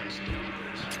against the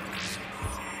Reapers.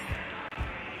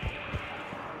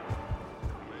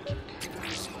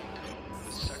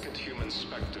 The second human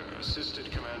Spectre assisted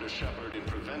Commander Shepard in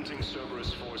preventing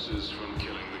Cerberus forces from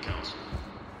killing the Council.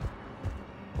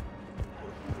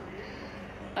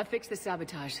 I fixed the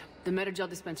sabotage. The metagel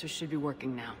dispensers should be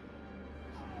working now.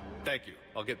 Thank you.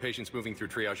 I'll get patients moving through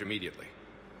triage immediately.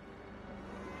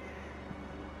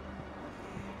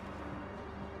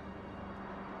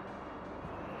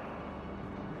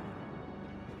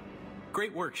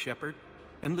 Great work, Shepard.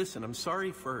 And listen, I'm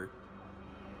sorry for...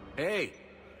 Hey,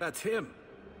 that's him.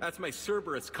 That's my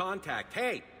Cerberus contact.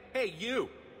 Hey, you!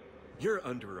 You're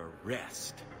under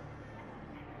arrest.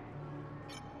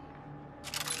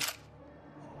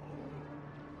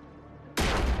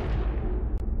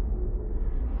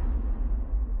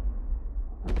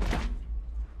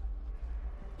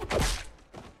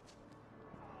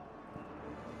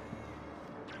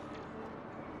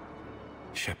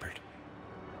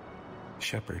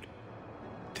 Shepard,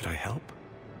 did I help?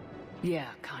 Yeah,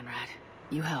 Conrad.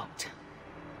 You helped.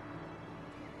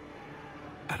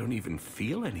 I don't even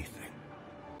feel anything.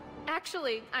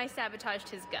 Actually, I sabotaged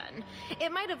his gun.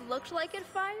 It might have looked like it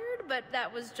fired, but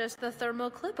that was just the thermal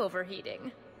clip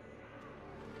overheating.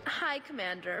 Hi,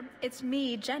 Commander. It's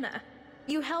me, Jenna.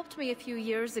 You helped me a few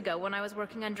years ago when I was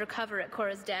working undercover at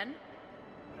Cora's Den.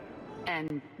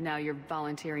 And now you're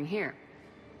volunteering here.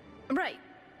 Right.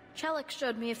 Shellick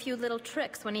showed me a few little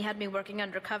tricks when he had me working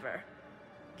undercover.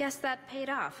 Guess that paid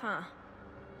off, huh?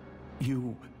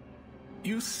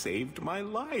 You saved my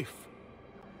life.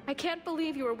 I can't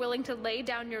believe you were willing to lay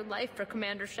down your life for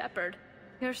Commander Shepard.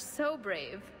 You're so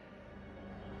brave.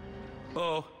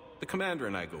 Oh, the Commander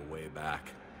and I go way back.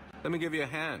 Let me give you a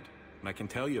hand, and I can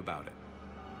tell you about it.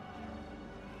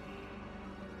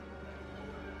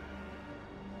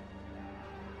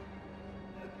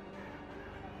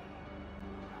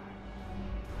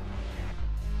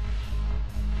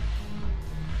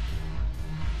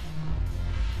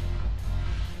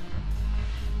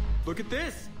 Look at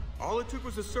this! All it took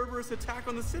was a Cerberus attack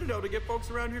on the Citadel to get folks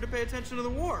around here to pay attention to the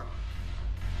war.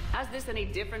 How's this any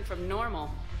different from normal?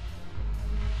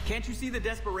 Can't you see the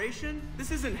desperation?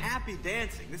 This isn't happy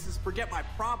dancing. This is forget my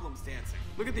problems dancing.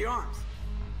 Look at the arms.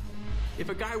 If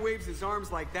a guy waves his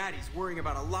arms like that, he's worrying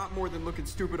about a lot more than looking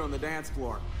stupid on the dance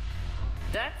floor.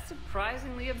 That's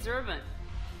surprisingly observant.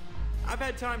 I've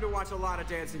had time to watch a lot of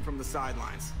dancing from the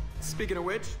sidelines. Speaking of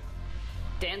which...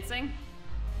 Dancing?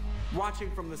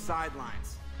 Watching from the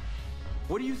sidelines.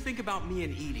 What do you think about me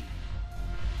and Edie?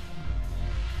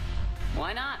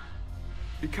 Why not?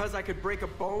 Because I could break a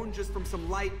bone just from some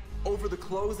light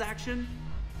over-the-clothes action?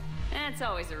 It's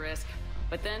always a risk.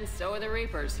 But then so are the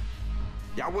Reapers.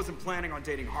 Yeah, I wasn't planning on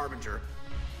dating Harbinger.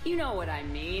 You know what I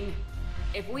mean.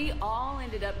 If we all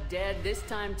ended up dead this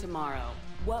time tomorrow,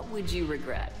 what would you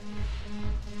regret?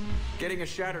 Getting a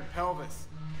shattered pelvis.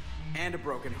 And a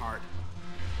broken heart.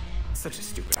 Such a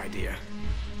stupid idea.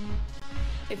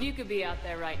 If you could be out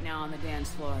there right now on the dance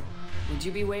floor, would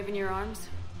you be waving your arms?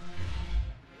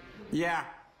 Yeah.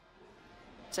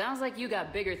 Sounds like you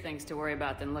got bigger things to worry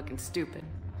about than looking stupid.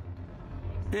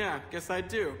 Yeah, guess I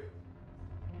do.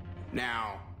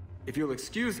 Now, if you'll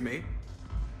excuse me...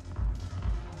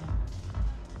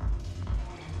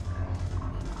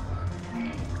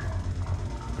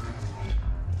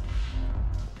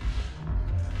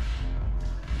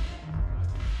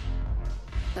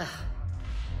 Ugh,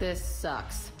 this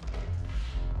sucks.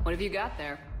 What have you got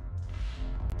there?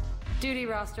 Duty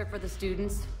roster for the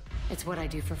students. It's what I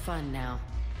do for fun now.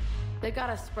 They've got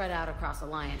us spread out across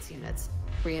Alliance units.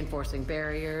 Reinforcing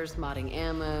barriers, modding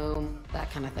ammo,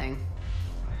 that kind of thing.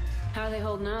 How are they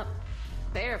holding up?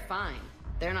 They're fine.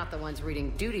 They're not the ones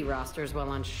reading duty rosters while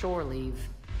on shore leave.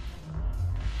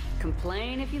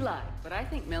 Complain if you like, but I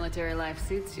think military life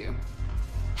suits you.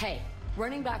 Hey,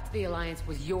 running back to the Alliance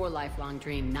was your lifelong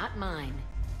dream, not mine.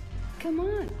 Come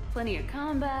on, plenty of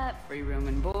combat, free room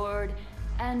and board,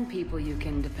 and people you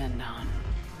can depend on.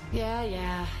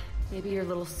 Yeah. Maybe your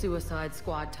little suicide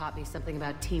squad taught me something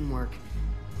about teamwork.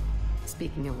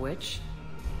 Speaking of which,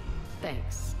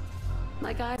 thanks.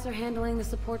 My guys are handling the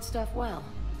support stuff well.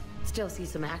 Still see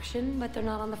some action, but they're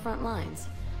not on the front lines.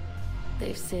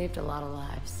 They've saved a lot of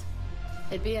lives.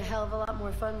 It'd be a hell of a lot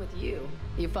more fun with you.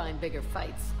 You find bigger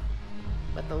fights.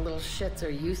 But the little shits are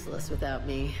useless without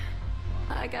me.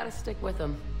 I gotta stick with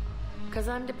them. 'Cause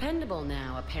I'm dependable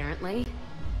now, apparently.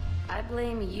 I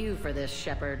blame you for this,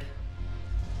 Shepard.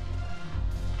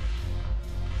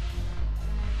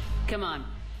 Come on.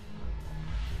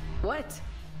 What?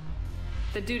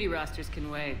 The duty rosters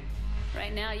can wait.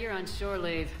 Right now, you're on shore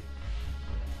leave.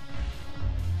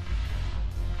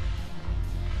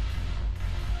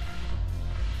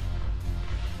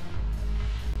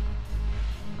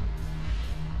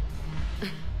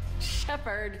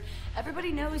 Shepard,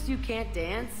 everybody knows you can't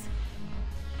dance.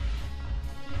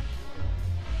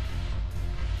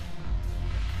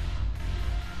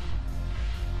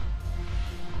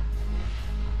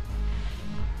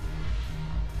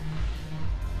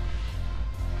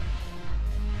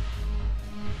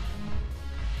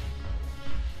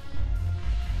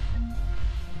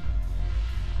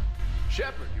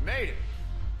 Shepard, you made it.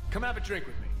 Come have a drink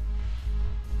with me.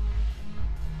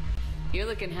 You're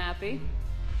looking happy.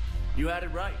 You had it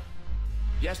right.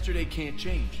 Yesterday can't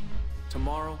change.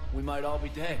 Tomorrow, we might all be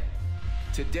dead.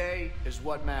 Today is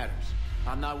what matters.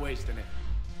 I'm not wasting it.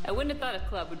 I wouldn't have thought a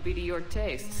club would be to your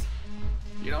tastes.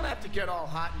 You don't have to get all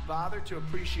hot and bothered to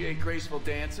appreciate graceful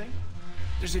dancing.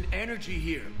 There's an energy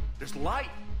here. There's light.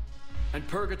 And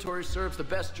Purgatory serves the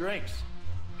best drinks.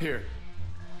 Here.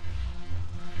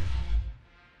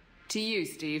 To you,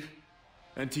 Steve.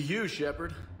 And to you,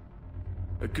 Shepard.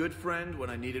 A good friend when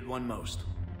I needed one most.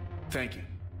 Thank you.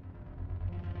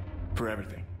 For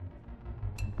everything.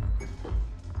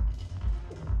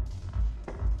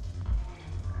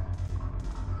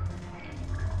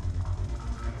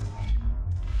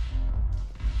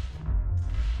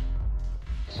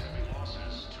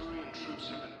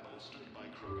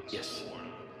 Yes.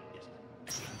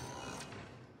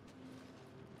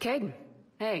 Caden,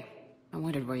 hey. I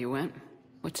wondered where you went.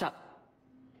 What's up?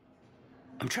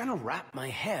 I'm trying to wrap my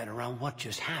head around what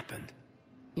just happened.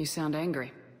 You sound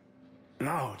angry.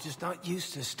 No, just not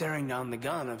used to staring down the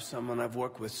gun of someone I've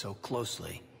worked with so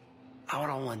closely. How it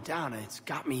all went down, it's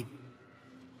got me...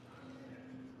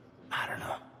 I don't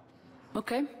know.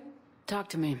 Okay. Talk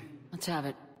to me. Let's have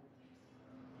it.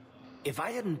 If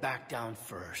I hadn't backed down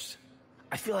first,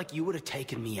 I feel like you would have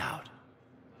taken me out.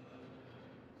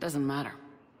 Doesn't matter.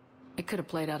 It could have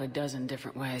played out a dozen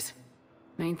different ways.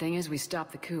 Main thing is we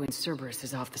stopped the coup and Cerberus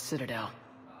is off the Citadel.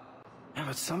 Yeah,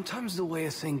 but sometimes the way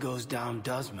a thing goes down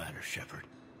does matter, Shepard.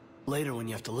 Later when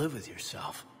you have to live with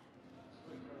yourself.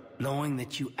 Knowing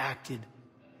that you acted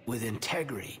with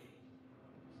integrity.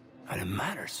 And it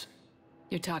matters.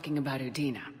 You're talking about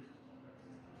Udina.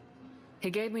 He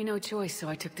gave me no choice, so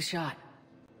I took the shot.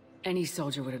 Any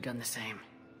soldier would have done the same.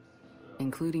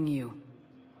 Including you.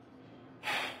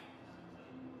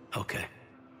 Okay.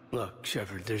 Look,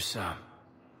 Shepard, there's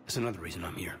another reason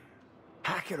I'm here.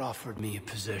 Hackett offered me a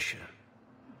position,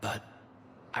 but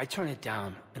I'd turn it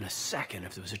down in a second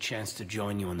if there was a chance to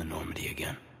join you in the Normandy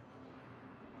again.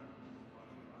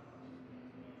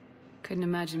 Couldn't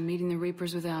imagine meeting the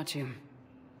Reapers without you.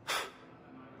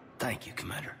 Thank you,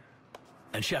 Commander.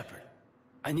 And Shepard,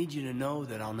 I need you to know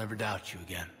that I'll never doubt you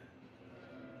again.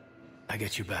 I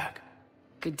get you back.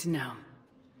 Good to know.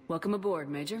 Welcome aboard,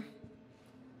 Major.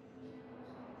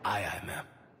 Aye, aye, ma'am.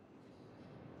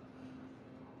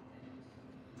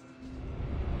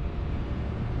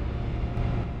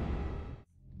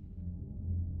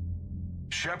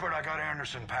 Shepard, I got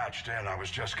Anderson patched in. I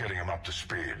was just getting him up to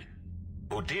speed.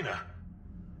 Udina?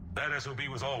 That SOB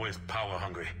was always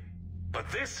power-hungry. But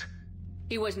this?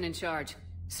 He wasn't in charge.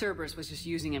 Cerberus was just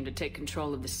using him to take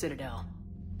control of the Citadel.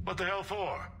 What the hell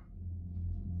for?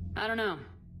 I don't know.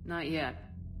 Not yet.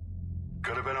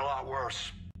 Could have been a lot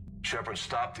worse. Shepard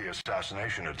stopped the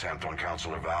assassination attempt on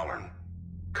Councilor Valorn.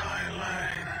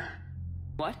 Kylan.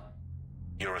 What?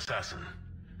 Your assassin.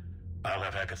 I'll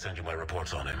have Hackett send you my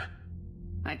reports on him.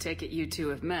 I take it you two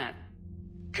have met.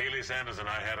 Kaylee Sanders and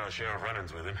I had our share of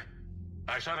run-ins with him.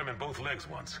 I shot him in both legs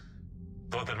once.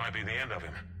 Thought that might be the end of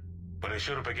him. But he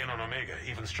showed up again on Omega,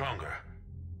 even stronger.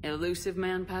 Elusive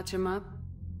man patch him up?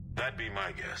 That'd be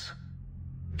my guess.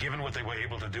 Given what they were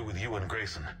able to do with you and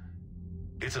Grayson.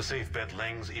 It's a safe bet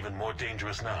Lang's even more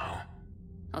dangerous now.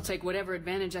 I'll take whatever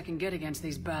advantage I can get against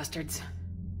these bastards.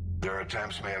 Their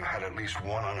attempts may have had at least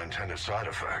one unintended side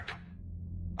effect.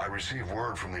 I received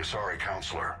word from the Asari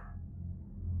Counselor.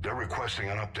 They're requesting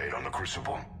an update on the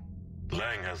Crucible.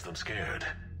 Lang has them scared.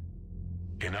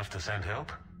 Enough to send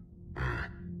help?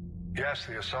 Yes,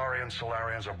 the Asari and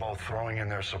Solarians are both throwing in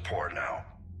their support now.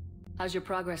 How's your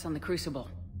progress on the Crucible?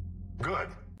 Good.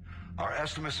 Our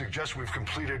estimates suggest we've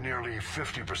completed nearly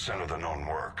 50% of the known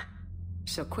work.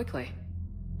 So quickly?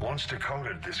 Once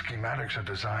decoded, the schematics are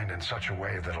designed in such a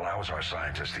way that allows our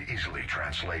scientists to easily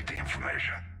translate the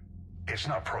information. It's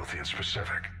not Prothean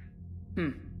specific.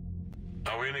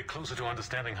 Are we any closer to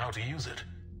understanding how to use it?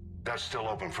 That's still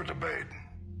open for debate.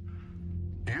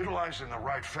 Utilized in the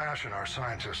right fashion, our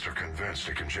scientists are convinced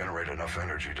it can generate enough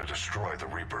energy to destroy the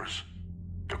Reapers.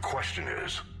 The question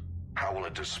is, how will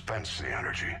it dispense the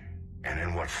energy? And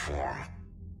in what form?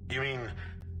 You mean,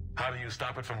 how do you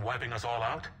stop it from wiping us all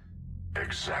out?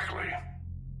 Exactly.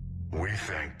 We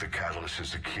think the catalyst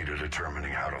is the key to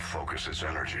determining how to focus its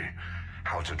energy,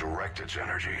 how to direct its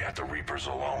energy at the Reapers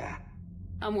alone.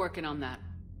 I'm working on that.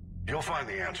 You'll find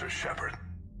the answers, Shepard.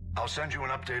 I'll send you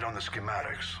an update on the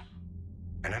schematics.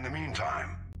 And in the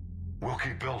meantime, we'll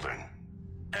keep building.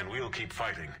 And we'll keep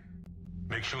fighting.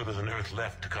 Make sure there's an Earth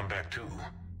left to come back to.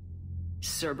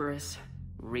 Cerberus,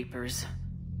 Reapers,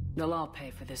 they'll all pay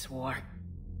for this war.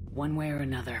 One way or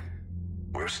another.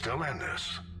 We're still in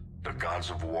this. The gods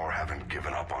of war haven't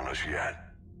given up on us yet.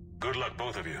 Good luck,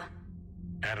 both of you.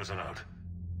 Anderson out.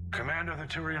 Commander, the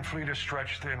Turian fleet is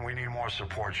stretched thin. We need more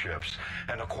support ships.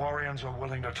 And the Quarians are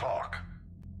willing to talk.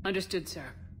 Understood, sir.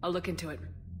 I'll look into it.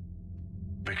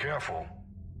 Be careful.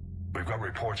 We've got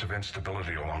reports of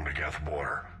instability along the Geth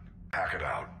border. Hack it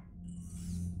out.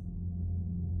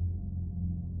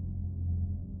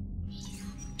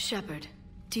 Shepard,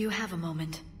 do you have a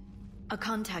moment? A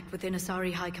contact within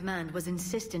Asari High Command was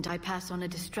insistent I pass on a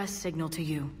distress signal to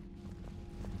you.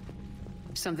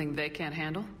 Something they can't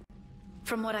handle?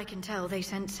 From what I can tell, they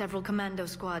sent several commando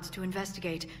squads to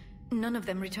investigate. None of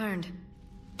them returned.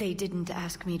 They didn't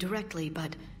ask me directly,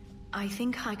 but I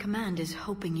think High Command is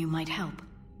hoping you might help.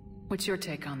 What's your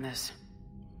take on this?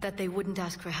 That they wouldn't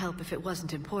ask for help if it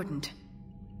wasn't important.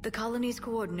 The colony's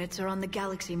coordinates are on the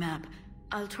galaxy map.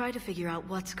 I'll try to figure out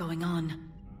what's going on.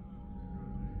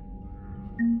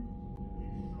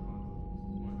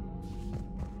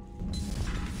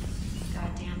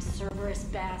 Goddamn Cerberus. Cerberus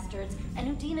bastards.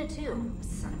 And Udina too.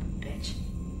 Son of a bitch.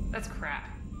 That's crap.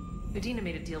 Udina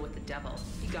made a deal with the devil.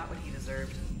 He got what he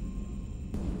deserved.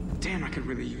 Damn, I could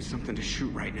really use something to shoot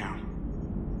right now.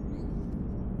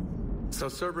 So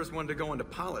Cerberus wanted to go into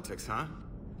politics, huh?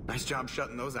 Nice job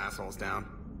shutting those assholes down.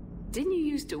 Didn't you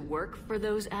used to work for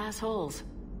those assholes?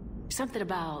 Something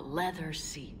about leather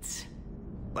seats.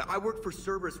 I worked for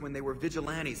Cerberus when they were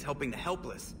vigilantes helping the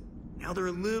helpless. Now they're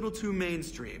a little too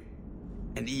mainstream.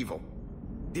 And evil.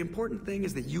 The important thing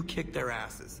is that you kicked their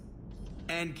asses.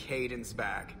 And Caden's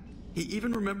back. He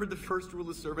even remembered the first rule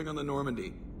of serving on the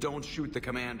Normandy. Don't shoot the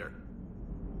commander.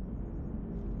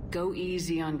 Go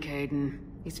easy on Caden.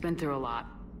 He's been through a lot.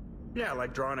 Yeah,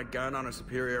 like drawing a gun on a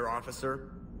superior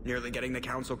officer, nearly getting the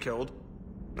council killed.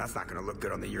 That's not gonna look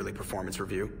good on the yearly performance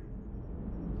review.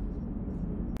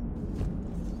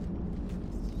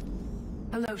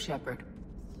 Hello, Shepard.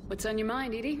 What's on your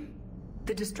mind, Edie?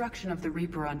 The destruction of the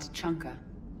Reaper on Tuchanka.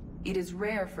 It is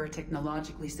rare for a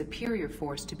technologically superior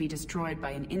force to be destroyed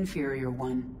by an inferior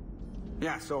one.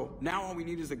 Yeah, so now all we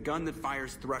need is a gun that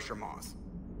fires Thresher Maws.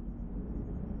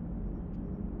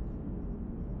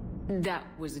 That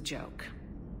was a joke.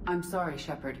 I'm sorry,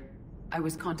 Shepard. I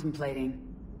was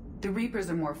contemplating. The Reapers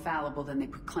are more fallible than they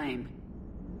proclaim.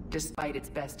 Despite its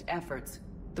best efforts,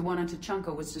 the one on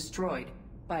Tuchanka was destroyed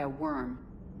by a worm.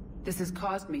 This has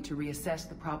caused me to reassess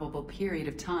the probable period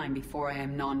of time before I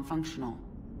am non-functional.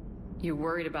 You're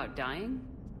worried about dying?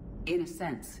 In a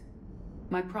sense.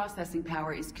 My processing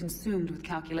power is consumed with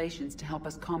calculations to help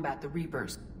us combat the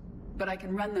Reapers. But I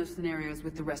can run those scenarios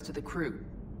with the rest of the crew.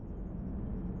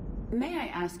 May I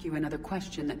ask you another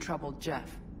question that troubled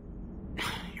Jeff?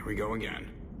 Here we go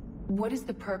again. What is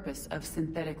the purpose of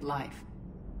synthetic life?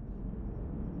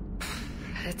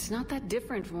 It's not that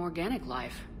different from organic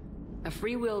life. A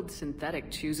free-willed synthetic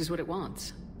chooses what it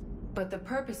wants. But the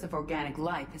purpose of organic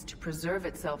life is to preserve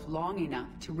itself long enough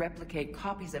to replicate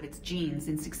copies of its genes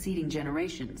in succeeding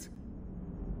generations.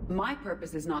 My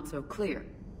purpose is not so clear.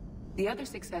 The other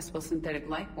successful synthetic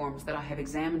life forms that I have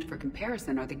examined for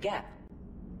comparison are the Geth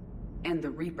and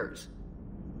the Reapers.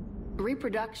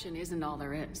 Reproduction isn't all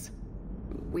there is.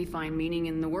 We find meaning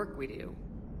in the work we do.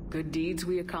 Good deeds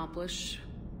we accomplish.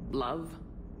 Love.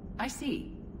 I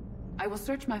see. I will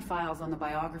search my files on the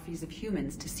biographies of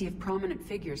humans to see if prominent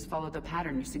figures follow the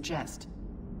pattern you suggest.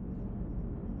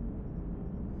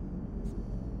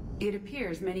 It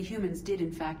appears many humans did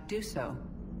in fact do so.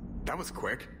 That was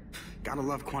quick. Gotta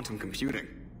love quantum computing.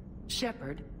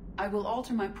 Shepard, I will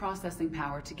alter my processing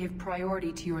power to give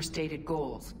priority to your stated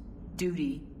goals.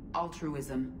 Duty,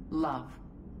 altruism, love.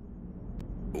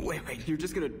 Wait, you're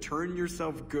just gonna turn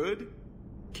yourself good?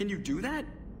 Can you do that?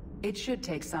 It should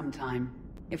take some time.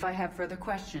 If I have further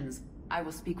questions, I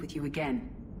will speak with you again.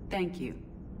 Thank you.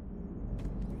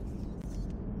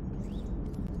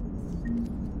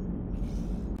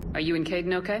 Are you and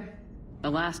Caden okay? The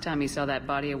last time he saw that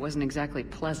body, it wasn't exactly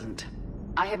pleasant.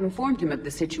 I have informed him of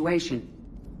the situation.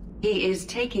 He is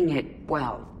taking it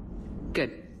well.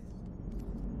 Good.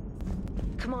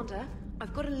 Commander,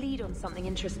 I've got a lead on something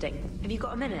interesting. Have you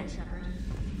got a minute?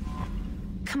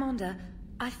 Commander,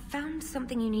 I've found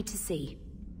something you need to see.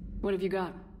 What have you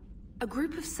got? A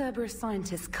group of Cerberus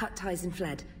scientists cut ties and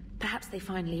fled. Perhaps they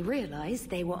finally realized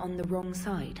they were on the wrong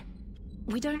side.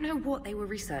 We don't know what they were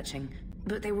researching,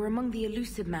 but they were among the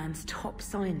Elusive Man's top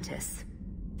scientists.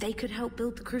 They could help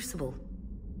build the Crucible.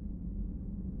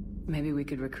 Maybe we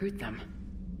could recruit them.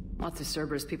 Lots of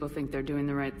Cerberus people think they're doing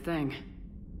the right thing.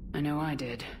 I know I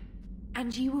did.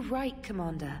 And you were right,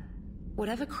 Commander.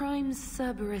 Whatever crimes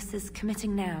Cerberus is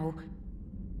committing now,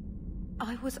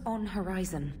 I was on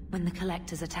Horizon when the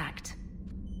Collectors attacked.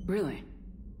 Really?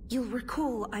 You'll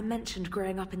recall I mentioned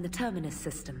growing up in the Terminus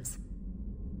systems.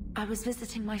 I was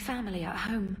visiting my family at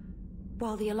home.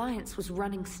 While the Alliance was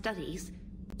running studies,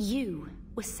 you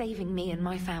were saving me and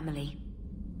my family.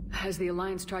 Has the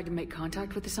Alliance tried to make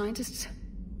contact with the scientists?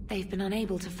 They've been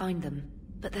unable to find them,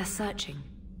 but they're searching.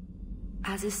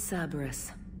 As is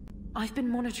Cerberus. I've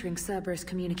been monitoring Cerberus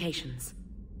communications.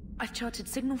 I've charted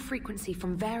signal frequency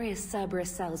from various Cerberus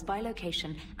cells by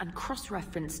location and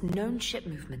cross-referenced known ship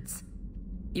movements.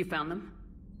 You found them?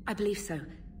 I believe so,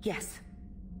 yes.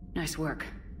 Nice work.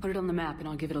 Put it on the map and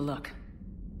I'll give it a look.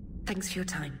 Thanks for your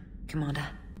time, Commander.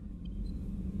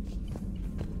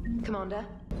 Commander?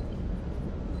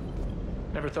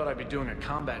 Never thought I'd be doing a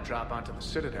combat drop onto the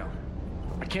Citadel.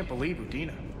 I can't believe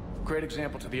Udina. Great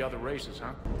example to the other races,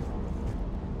 huh?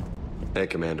 Hey,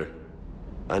 Commander.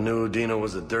 I knew Udina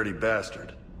was a dirty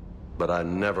bastard, but I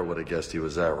never would have guessed he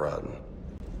was that rotten.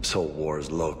 This whole war is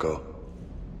loco.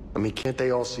 I mean, can't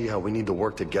they all see how we need to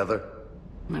work together?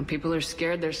 When people are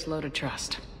scared, they're slow to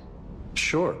trust.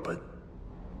 Sure, but...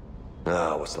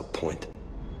 what's the point?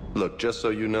 Look, just so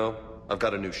you know, I've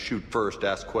got a new shoot first,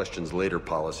 ask questions later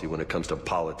policy when it comes to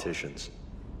politicians.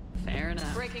 Fair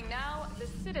enough. Breaking now, the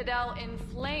Citadel in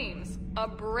flames. A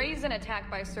brazen attack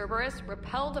by Cerberus,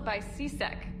 repelled by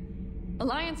CSEC.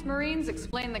 Alliance Marines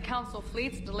explain the Council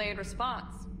fleet's delayed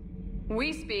response.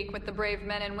 We speak with the brave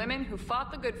men and women who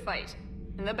fought the good fight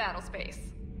in the battle space.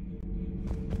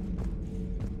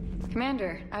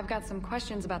 Commander, I've got some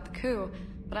questions about the coup,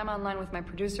 but I'm online with my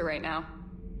producer right now.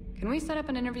 Can we set up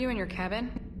an interview in your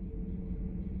cabin?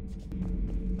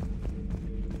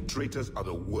 Traitors are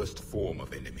the worst form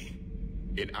of enemy.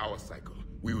 In our cycle,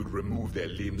 we would remove their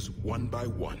limbs one by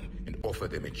one and offer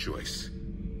them a choice.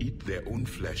 Eat their own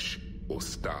flesh or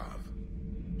starve.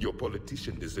 Your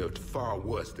politician deserved far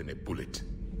worse than a bullet.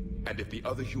 And if the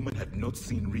other human had not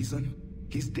seen reason,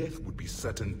 his death would be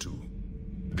certain too.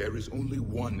 There is only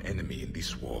one enemy in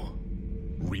this war.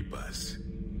 Reapers.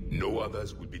 No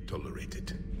others would be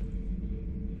tolerated.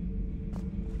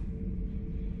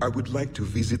 I would like to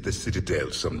visit the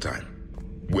Citadel sometime,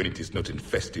 when it is not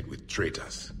infested with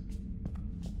traitors.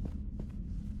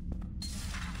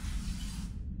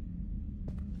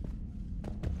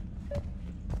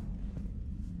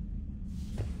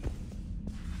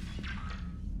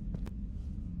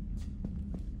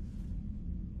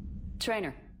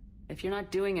 Trainer, if you're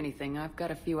not doing anything, I've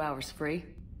got a few hours free.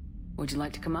 Would you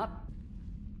like to come up?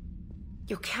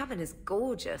 Your cabin is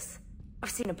gorgeous. I've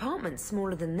seen apartments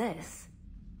smaller than this.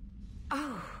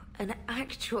 Oh, an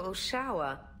actual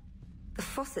shower. The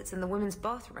faucets in the women's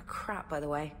bathroom are crap, by the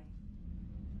way.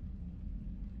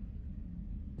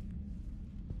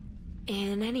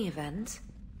 In any event,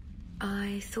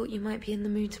 I thought you might be in the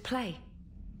mood to play.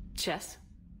 Chess?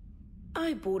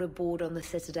 I bought a board on the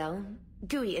Citadel.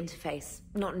 GUI interface,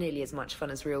 not nearly as much fun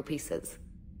as real pieces.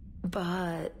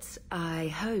 But I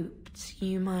hoped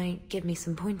you might give me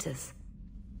some pointers.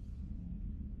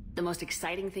 The most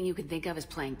exciting thing you can think of is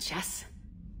playing chess?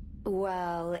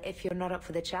 Well, if you're not up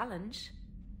for the challenge.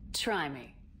 Try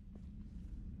me.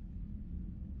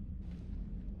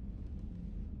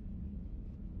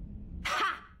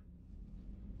 Ha!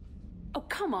 Oh,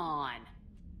 come on!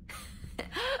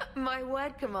 My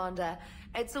word, Commander.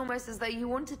 It's almost as though you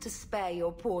wanted to spare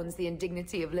your pawns the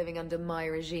indignity of living under my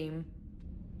regime.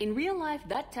 In real life,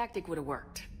 that tactic would have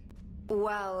worked.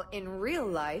 Well, in real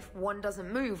life, one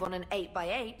doesn't move on an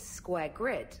 8x8 square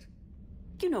grid.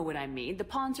 You know what I mean. The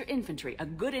pawns are infantry. A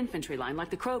good infantry line like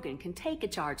the Krogan can take a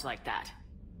charge like that.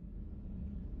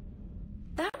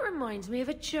 That reminds me of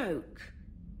a joke.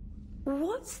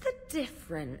 What's the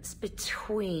difference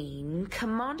between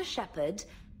Commander Shepard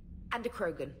and a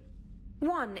Krogan?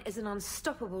 One is an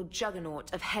unstoppable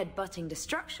juggernaut of head-butting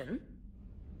destruction.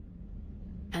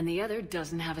 And the other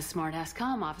doesn't have a smart-ass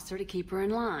comm officer to keep her in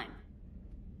line.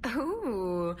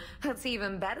 Ooh, that's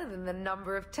even better than the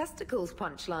number of testicles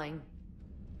punchline.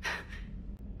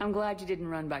 I'm glad you didn't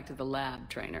run back to the lab,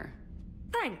 Trainer.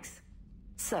 Thanks.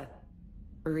 So,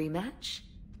 rematch?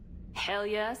 Hell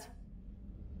yes.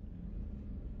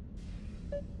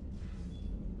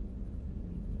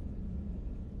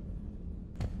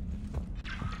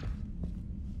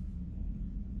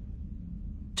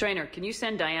 Trainer, can you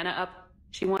send Diana up?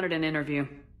 She wanted an interview.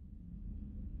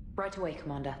 Right away,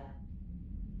 Commander.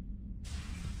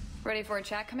 Ready for a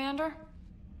chat, Commander?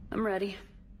 I'm ready.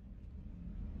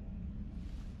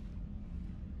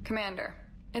 Commander,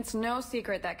 it's no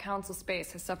secret that Council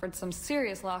Space has suffered some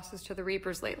serious losses to the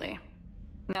Reapers lately.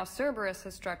 Now Cerberus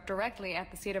has struck directly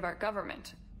at the seat of our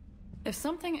government. If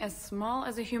something as small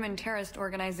as a human terrorist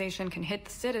organization can hit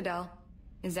the Citadel,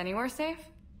 is anywhere safe?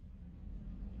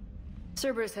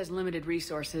 Cerberus has limited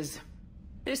resources.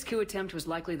 This coup attempt was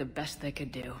likely the best they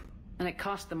could do, and it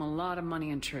cost them a lot of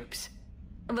money and troops.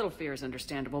 A little fear is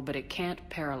understandable, but it can't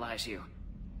paralyze you.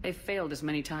 They've failed as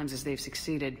many times as they've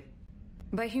succeeded.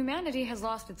 But humanity has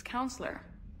lost its counselor.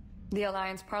 The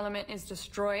Alliance Parliament is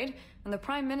destroyed, and the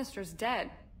Prime Minister's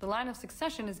dead. The line of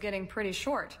succession is getting pretty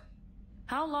short.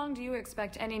 How long do you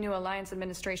expect any new Alliance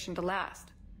administration to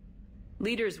last?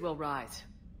 Leaders will rise.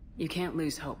 You can't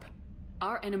lose hope.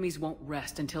 Our enemies won't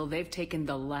rest until they've taken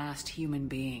the last human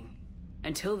being.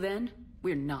 Until then,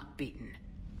 we're not beaten.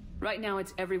 Right now,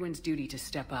 it's everyone's duty to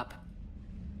step up.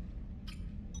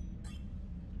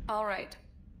 All right.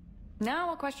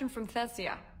 Now a question from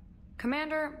Thessia.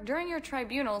 Commander, during your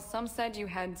tribunal, some said you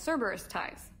had Cerberus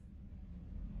ties.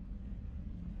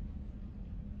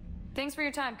 Thanks for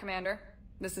your time, Commander.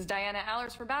 This is Diana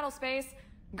Allers for Battlespace.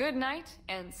 Good night,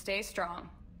 and stay strong.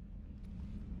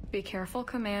 Be careful,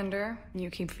 Commander. You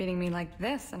keep feeding me like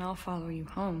this, and I'll follow you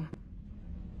home.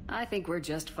 I think we're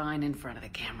just fine in front of the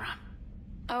camera.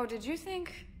 Oh, did you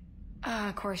think?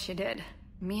 Of course you did.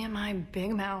 Me and my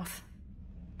big mouth.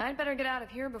 I'd better get out of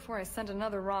here before I send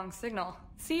another wrong signal.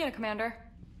 See ya, Commander.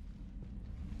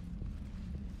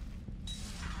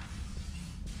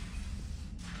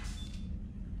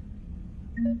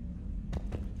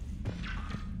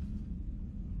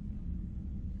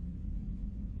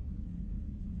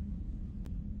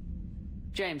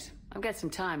 James, I've got some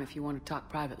time if you want to talk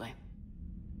privately.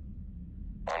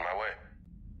 On my way.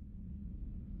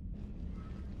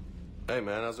 Hey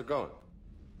man, how's it going?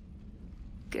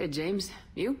 Good, James.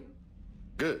 You?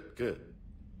 Good, good.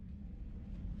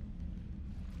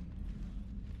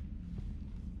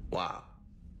 Wow.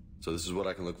 So this is what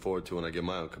I can look forward to when I get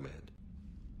my own command.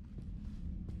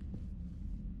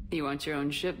 You want your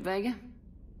own ship, Vega?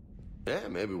 Yeah,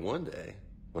 maybe one day.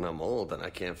 When I'm old and I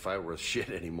can't fight worth shit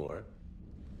anymore.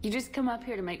 You just come up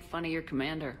here to make fun of your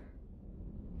commander.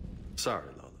 Sorry,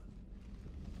 Lola.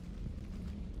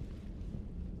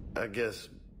 I guess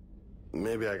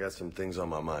maybe I got some things on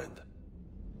my mind.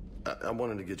 I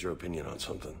wanted to get your opinion on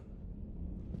something.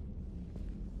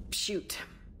 Shoot.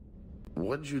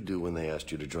 What did you do when they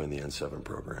asked you to join the N7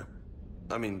 program?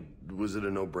 I mean, was it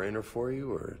a no-brainer for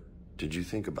you, or did you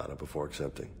think about it before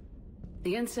accepting?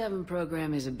 The N7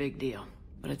 program is a big deal,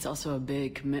 but it's also a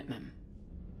big commitment.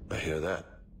 I hear that.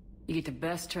 You get the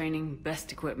best training,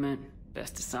 best equipment,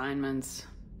 best assignments.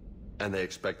 And they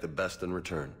expect the best in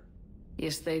return.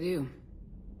 Yes, they do.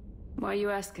 Why are you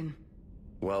asking?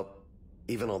 Well,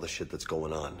 even all the shit that's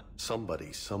going on,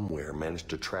 somebody, somewhere managed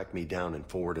to track me down and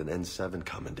forward an N7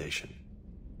 commendation.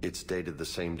 It's dated the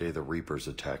same day the Reapers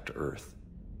attacked Earth.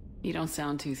 You don't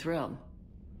sound too thrilled.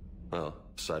 Well,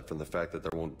 aside from the fact that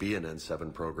there won't be an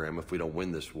N7 program if we don't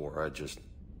win this war,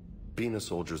 being a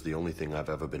soldier's the only thing I've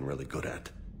ever been really good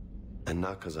at. And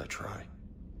not because I try.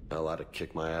 Hell, I'd have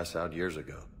kicked my ass out years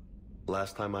ago.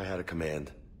 Last time I had a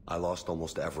command, I lost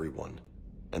almost everyone.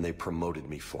 And they promoted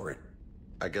me for it.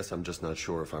 I guess I'm just not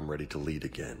sure if I'm ready to lead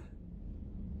again.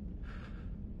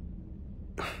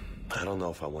 I don't know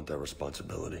if I want that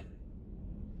responsibility.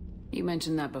 You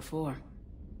mentioned that before.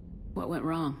 What went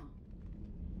wrong?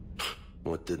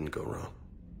 What didn't go wrong?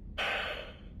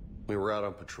 We were out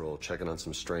on patrol, checking on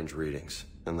some strange readings,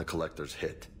 and the collectors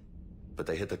hit. But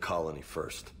they hit the colony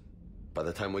first. By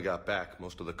the time we got back,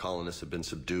 most of the colonists had been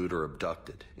subdued or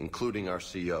abducted, including our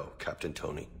CO, Captain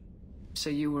Tony. So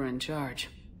you were in charge?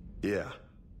 Yeah.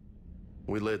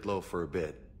 We laid low for a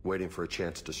bit, waiting for a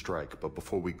chance to strike, but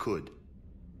before we could,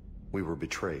 we were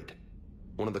betrayed.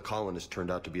 One of the colonists turned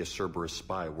out to be a Cerberus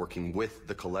spy working with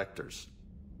the collectors.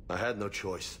 I had no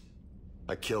choice.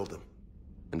 I killed him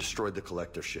and destroyed the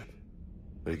collector ship.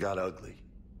 But it got ugly.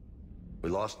 We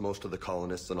lost most of the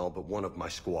colonists and all but one of my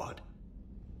squad.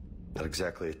 Not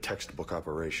exactly a textbook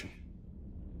operation.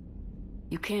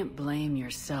 You can't blame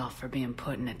yourself for being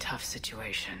put in a tough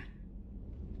situation.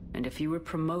 And if you were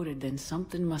promoted, then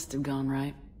something must have gone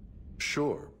right.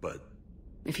 Sure, but...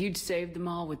 If you'd saved them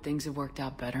all, would things have worked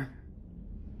out better?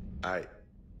 I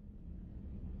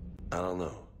don't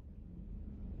know.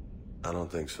 I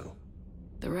don't think so.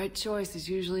 The right choice is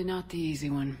usually not the easy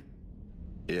one.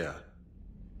 Yeah.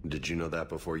 Did you know that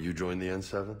before you joined the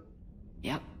N7?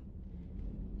 Yep.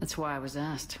 That's why I was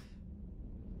asked.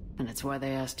 And it's why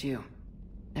they asked you.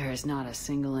 There is not a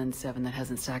single N7 that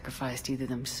hasn't sacrificed either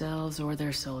themselves or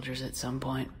their soldiers at some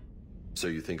point. So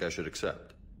you think I should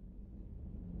accept?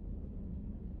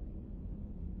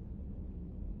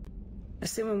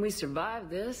 Assuming we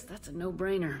survive this, that's a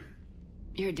no-brainer.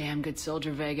 You're a damn good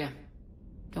soldier, Vega.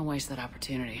 Don't waste that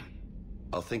opportunity.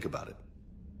 I'll think about it.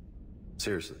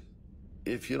 Seriously.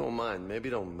 If you don't mind,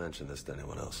 maybe don't mention this to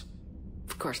anyone else.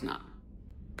 Of course not.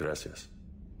 Gracias.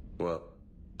 Well,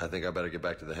 I think I better get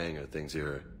back to the hangar. Things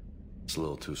here, it's a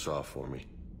little too soft for me.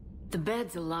 The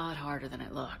bed's a lot harder than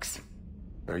it looks.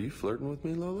 Are you flirting with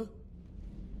me, Lola?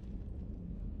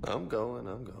 I'm going.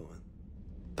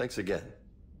 Thanks again,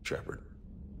 Shepard.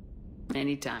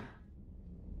 Anytime.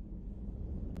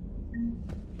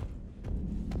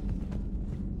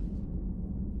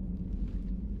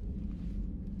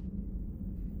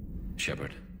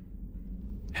 Shepard.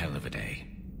 Hell of a day.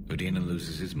 Udina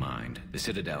loses his mind, the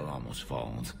Citadel almost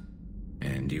falls,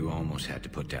 and you almost had to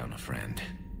put down a friend.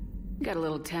 Got a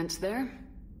little tense there.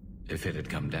 If it had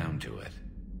come down to it,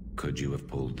 could you have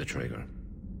pulled the trigger?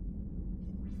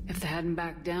 If they hadn't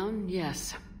backed down,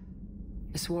 yes.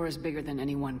 This war is bigger than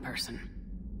any one person.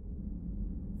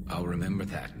 I'll remember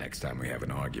that next time we have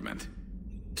an argument.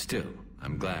 Still,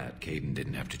 I'm glad Kaidan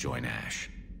didn't have to join Ash.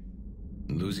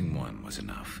 Losing one was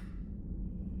enough.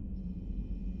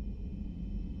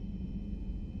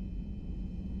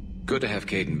 Good to have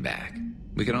Kaidan back.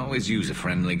 We can always use a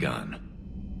friendly gun.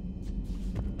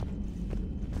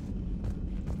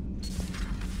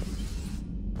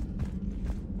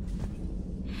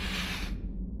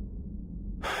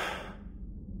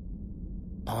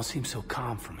 All seems so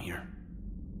calm from here.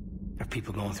 There are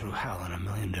people going through hell in a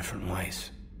million different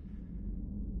ways.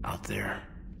 Out there.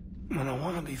 And I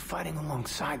want to be fighting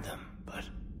alongside them, but...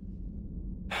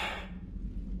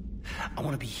 I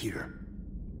want to be here.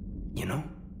 You know?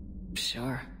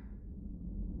 Sure.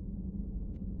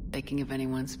 Thinking of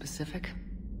anyone specific?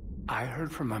 I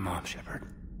heard from my mom, Shepard.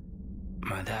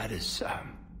 My dad is,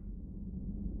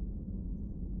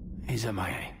 he's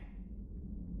MIA.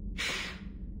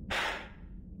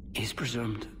 He's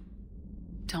presumed.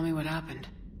 Tell me what happened.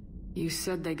 You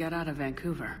said they got out of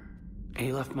Vancouver.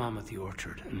 He left Mom at the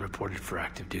orchard and reported for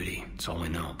active duty. It's all we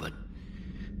know, but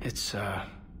it's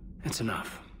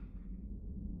enough.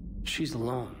 She's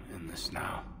alone in this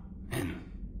now. In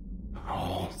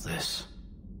all this.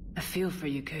 I feel for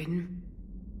you, Caden.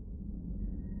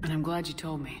 And I'm glad you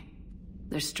told me.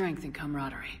 There's strength in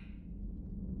camaraderie.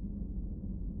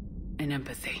 And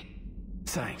empathy.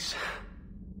 Thanks.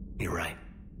 You're right.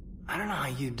 I don't know how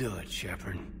you do it,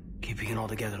 Shepard. Keeping it all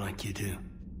together like you do.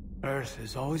 Earth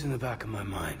is always in the back of my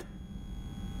mind.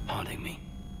 Haunting me.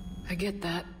 I get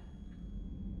that.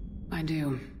 I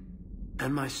do.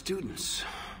 And my students.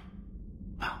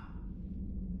 Well,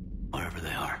 wherever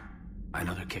they are. I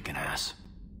know they're kicking ass.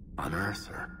 On Earth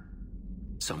or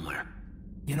somewhere.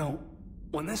 You know,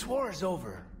 when this war is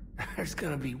over, there's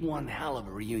gonna be one hell of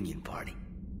a reunion party.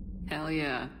 Hell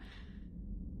yeah.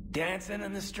 Dancing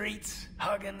in the streets,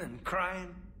 hugging and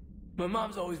crying. My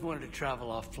mom's always wanted to travel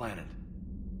off planet.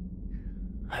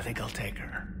 I think I'll take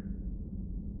her.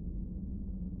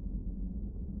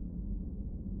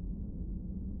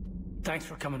 Thanks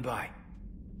for coming by.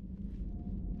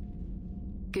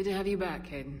 Good to have you back,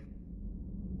 Caden.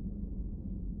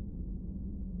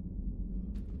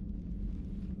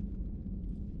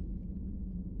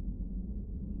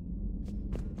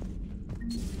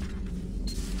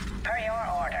 Per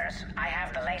your orders, I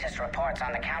have the latest reports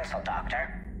on the Council,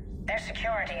 Doctor. Their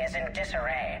security is in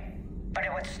disarray, but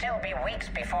it would still be weeks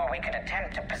before we could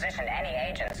attempt to position any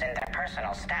agents in their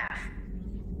personal staff.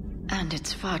 And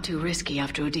it's far too risky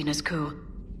after Udina's coup.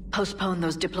 Postpone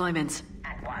those deployments.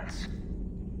 At once.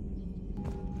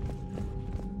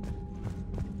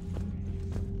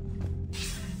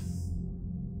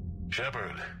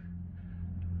 Shepard.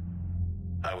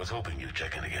 I was hoping you'd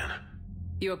check in again.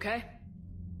 You okay?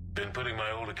 Been putting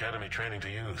my old academy training to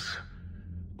use.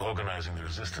 Organizing the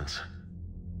resistance.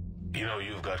 You know,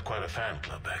 you've got quite a fan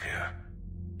club back here.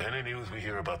 Any news we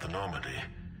hear about the Normandy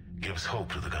gives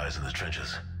hope to the guys in the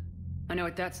trenches. I know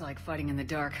what that's like, fighting in the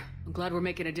dark. I'm glad we're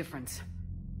making a difference.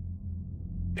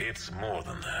 It's more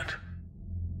than that.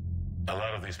 A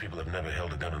lot of these people have never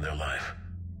held a gun in their life.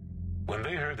 When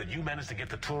they heard that you managed to get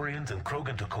the Turians and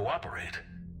Krogan to cooperate,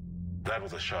 that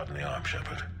was a shot in the arm,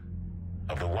 Shepard.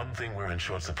 Of the one thing we're in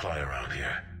short supply around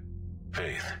here.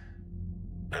 Faith.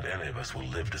 That any of us will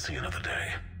live to see another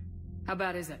day. How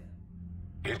bad is it?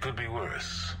 It could be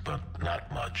worse, but not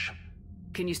much.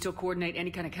 Can you still coordinate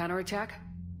any kind of counterattack?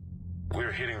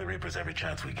 We're hitting the Reapers every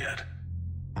chance we get.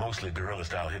 Mostly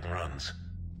guerrilla-style hit-and-runs.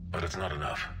 But it's not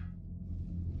enough.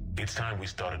 It's time we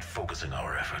started focusing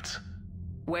our efforts.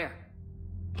 Where?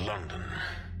 London.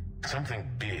 Something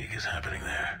big is happening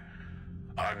there.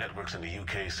 Our networks in the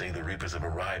UK say the Reapers have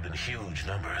arrived in huge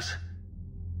numbers.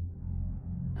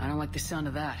 I don't like the sound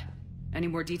of that. Any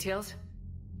more details?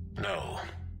 No.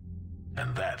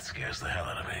 And that scares the hell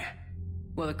out of me.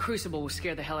 Well, the Crucible will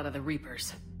scare the hell out of the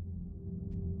Reapers.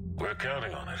 We're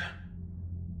counting on it.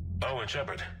 Oh, and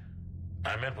Shepard,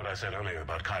 I meant what I said earlier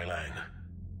about Kai Lang.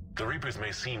 The Reapers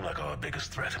may seem like our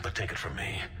biggest threat, but take it from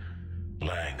me.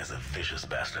 Lang is a vicious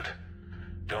bastard.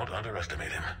 Don't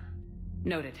underestimate him.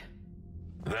 Noted.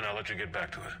 Then I'll let you get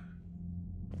back to it.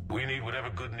 We need whatever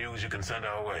good news you can send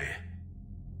our way.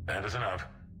 Anderson out.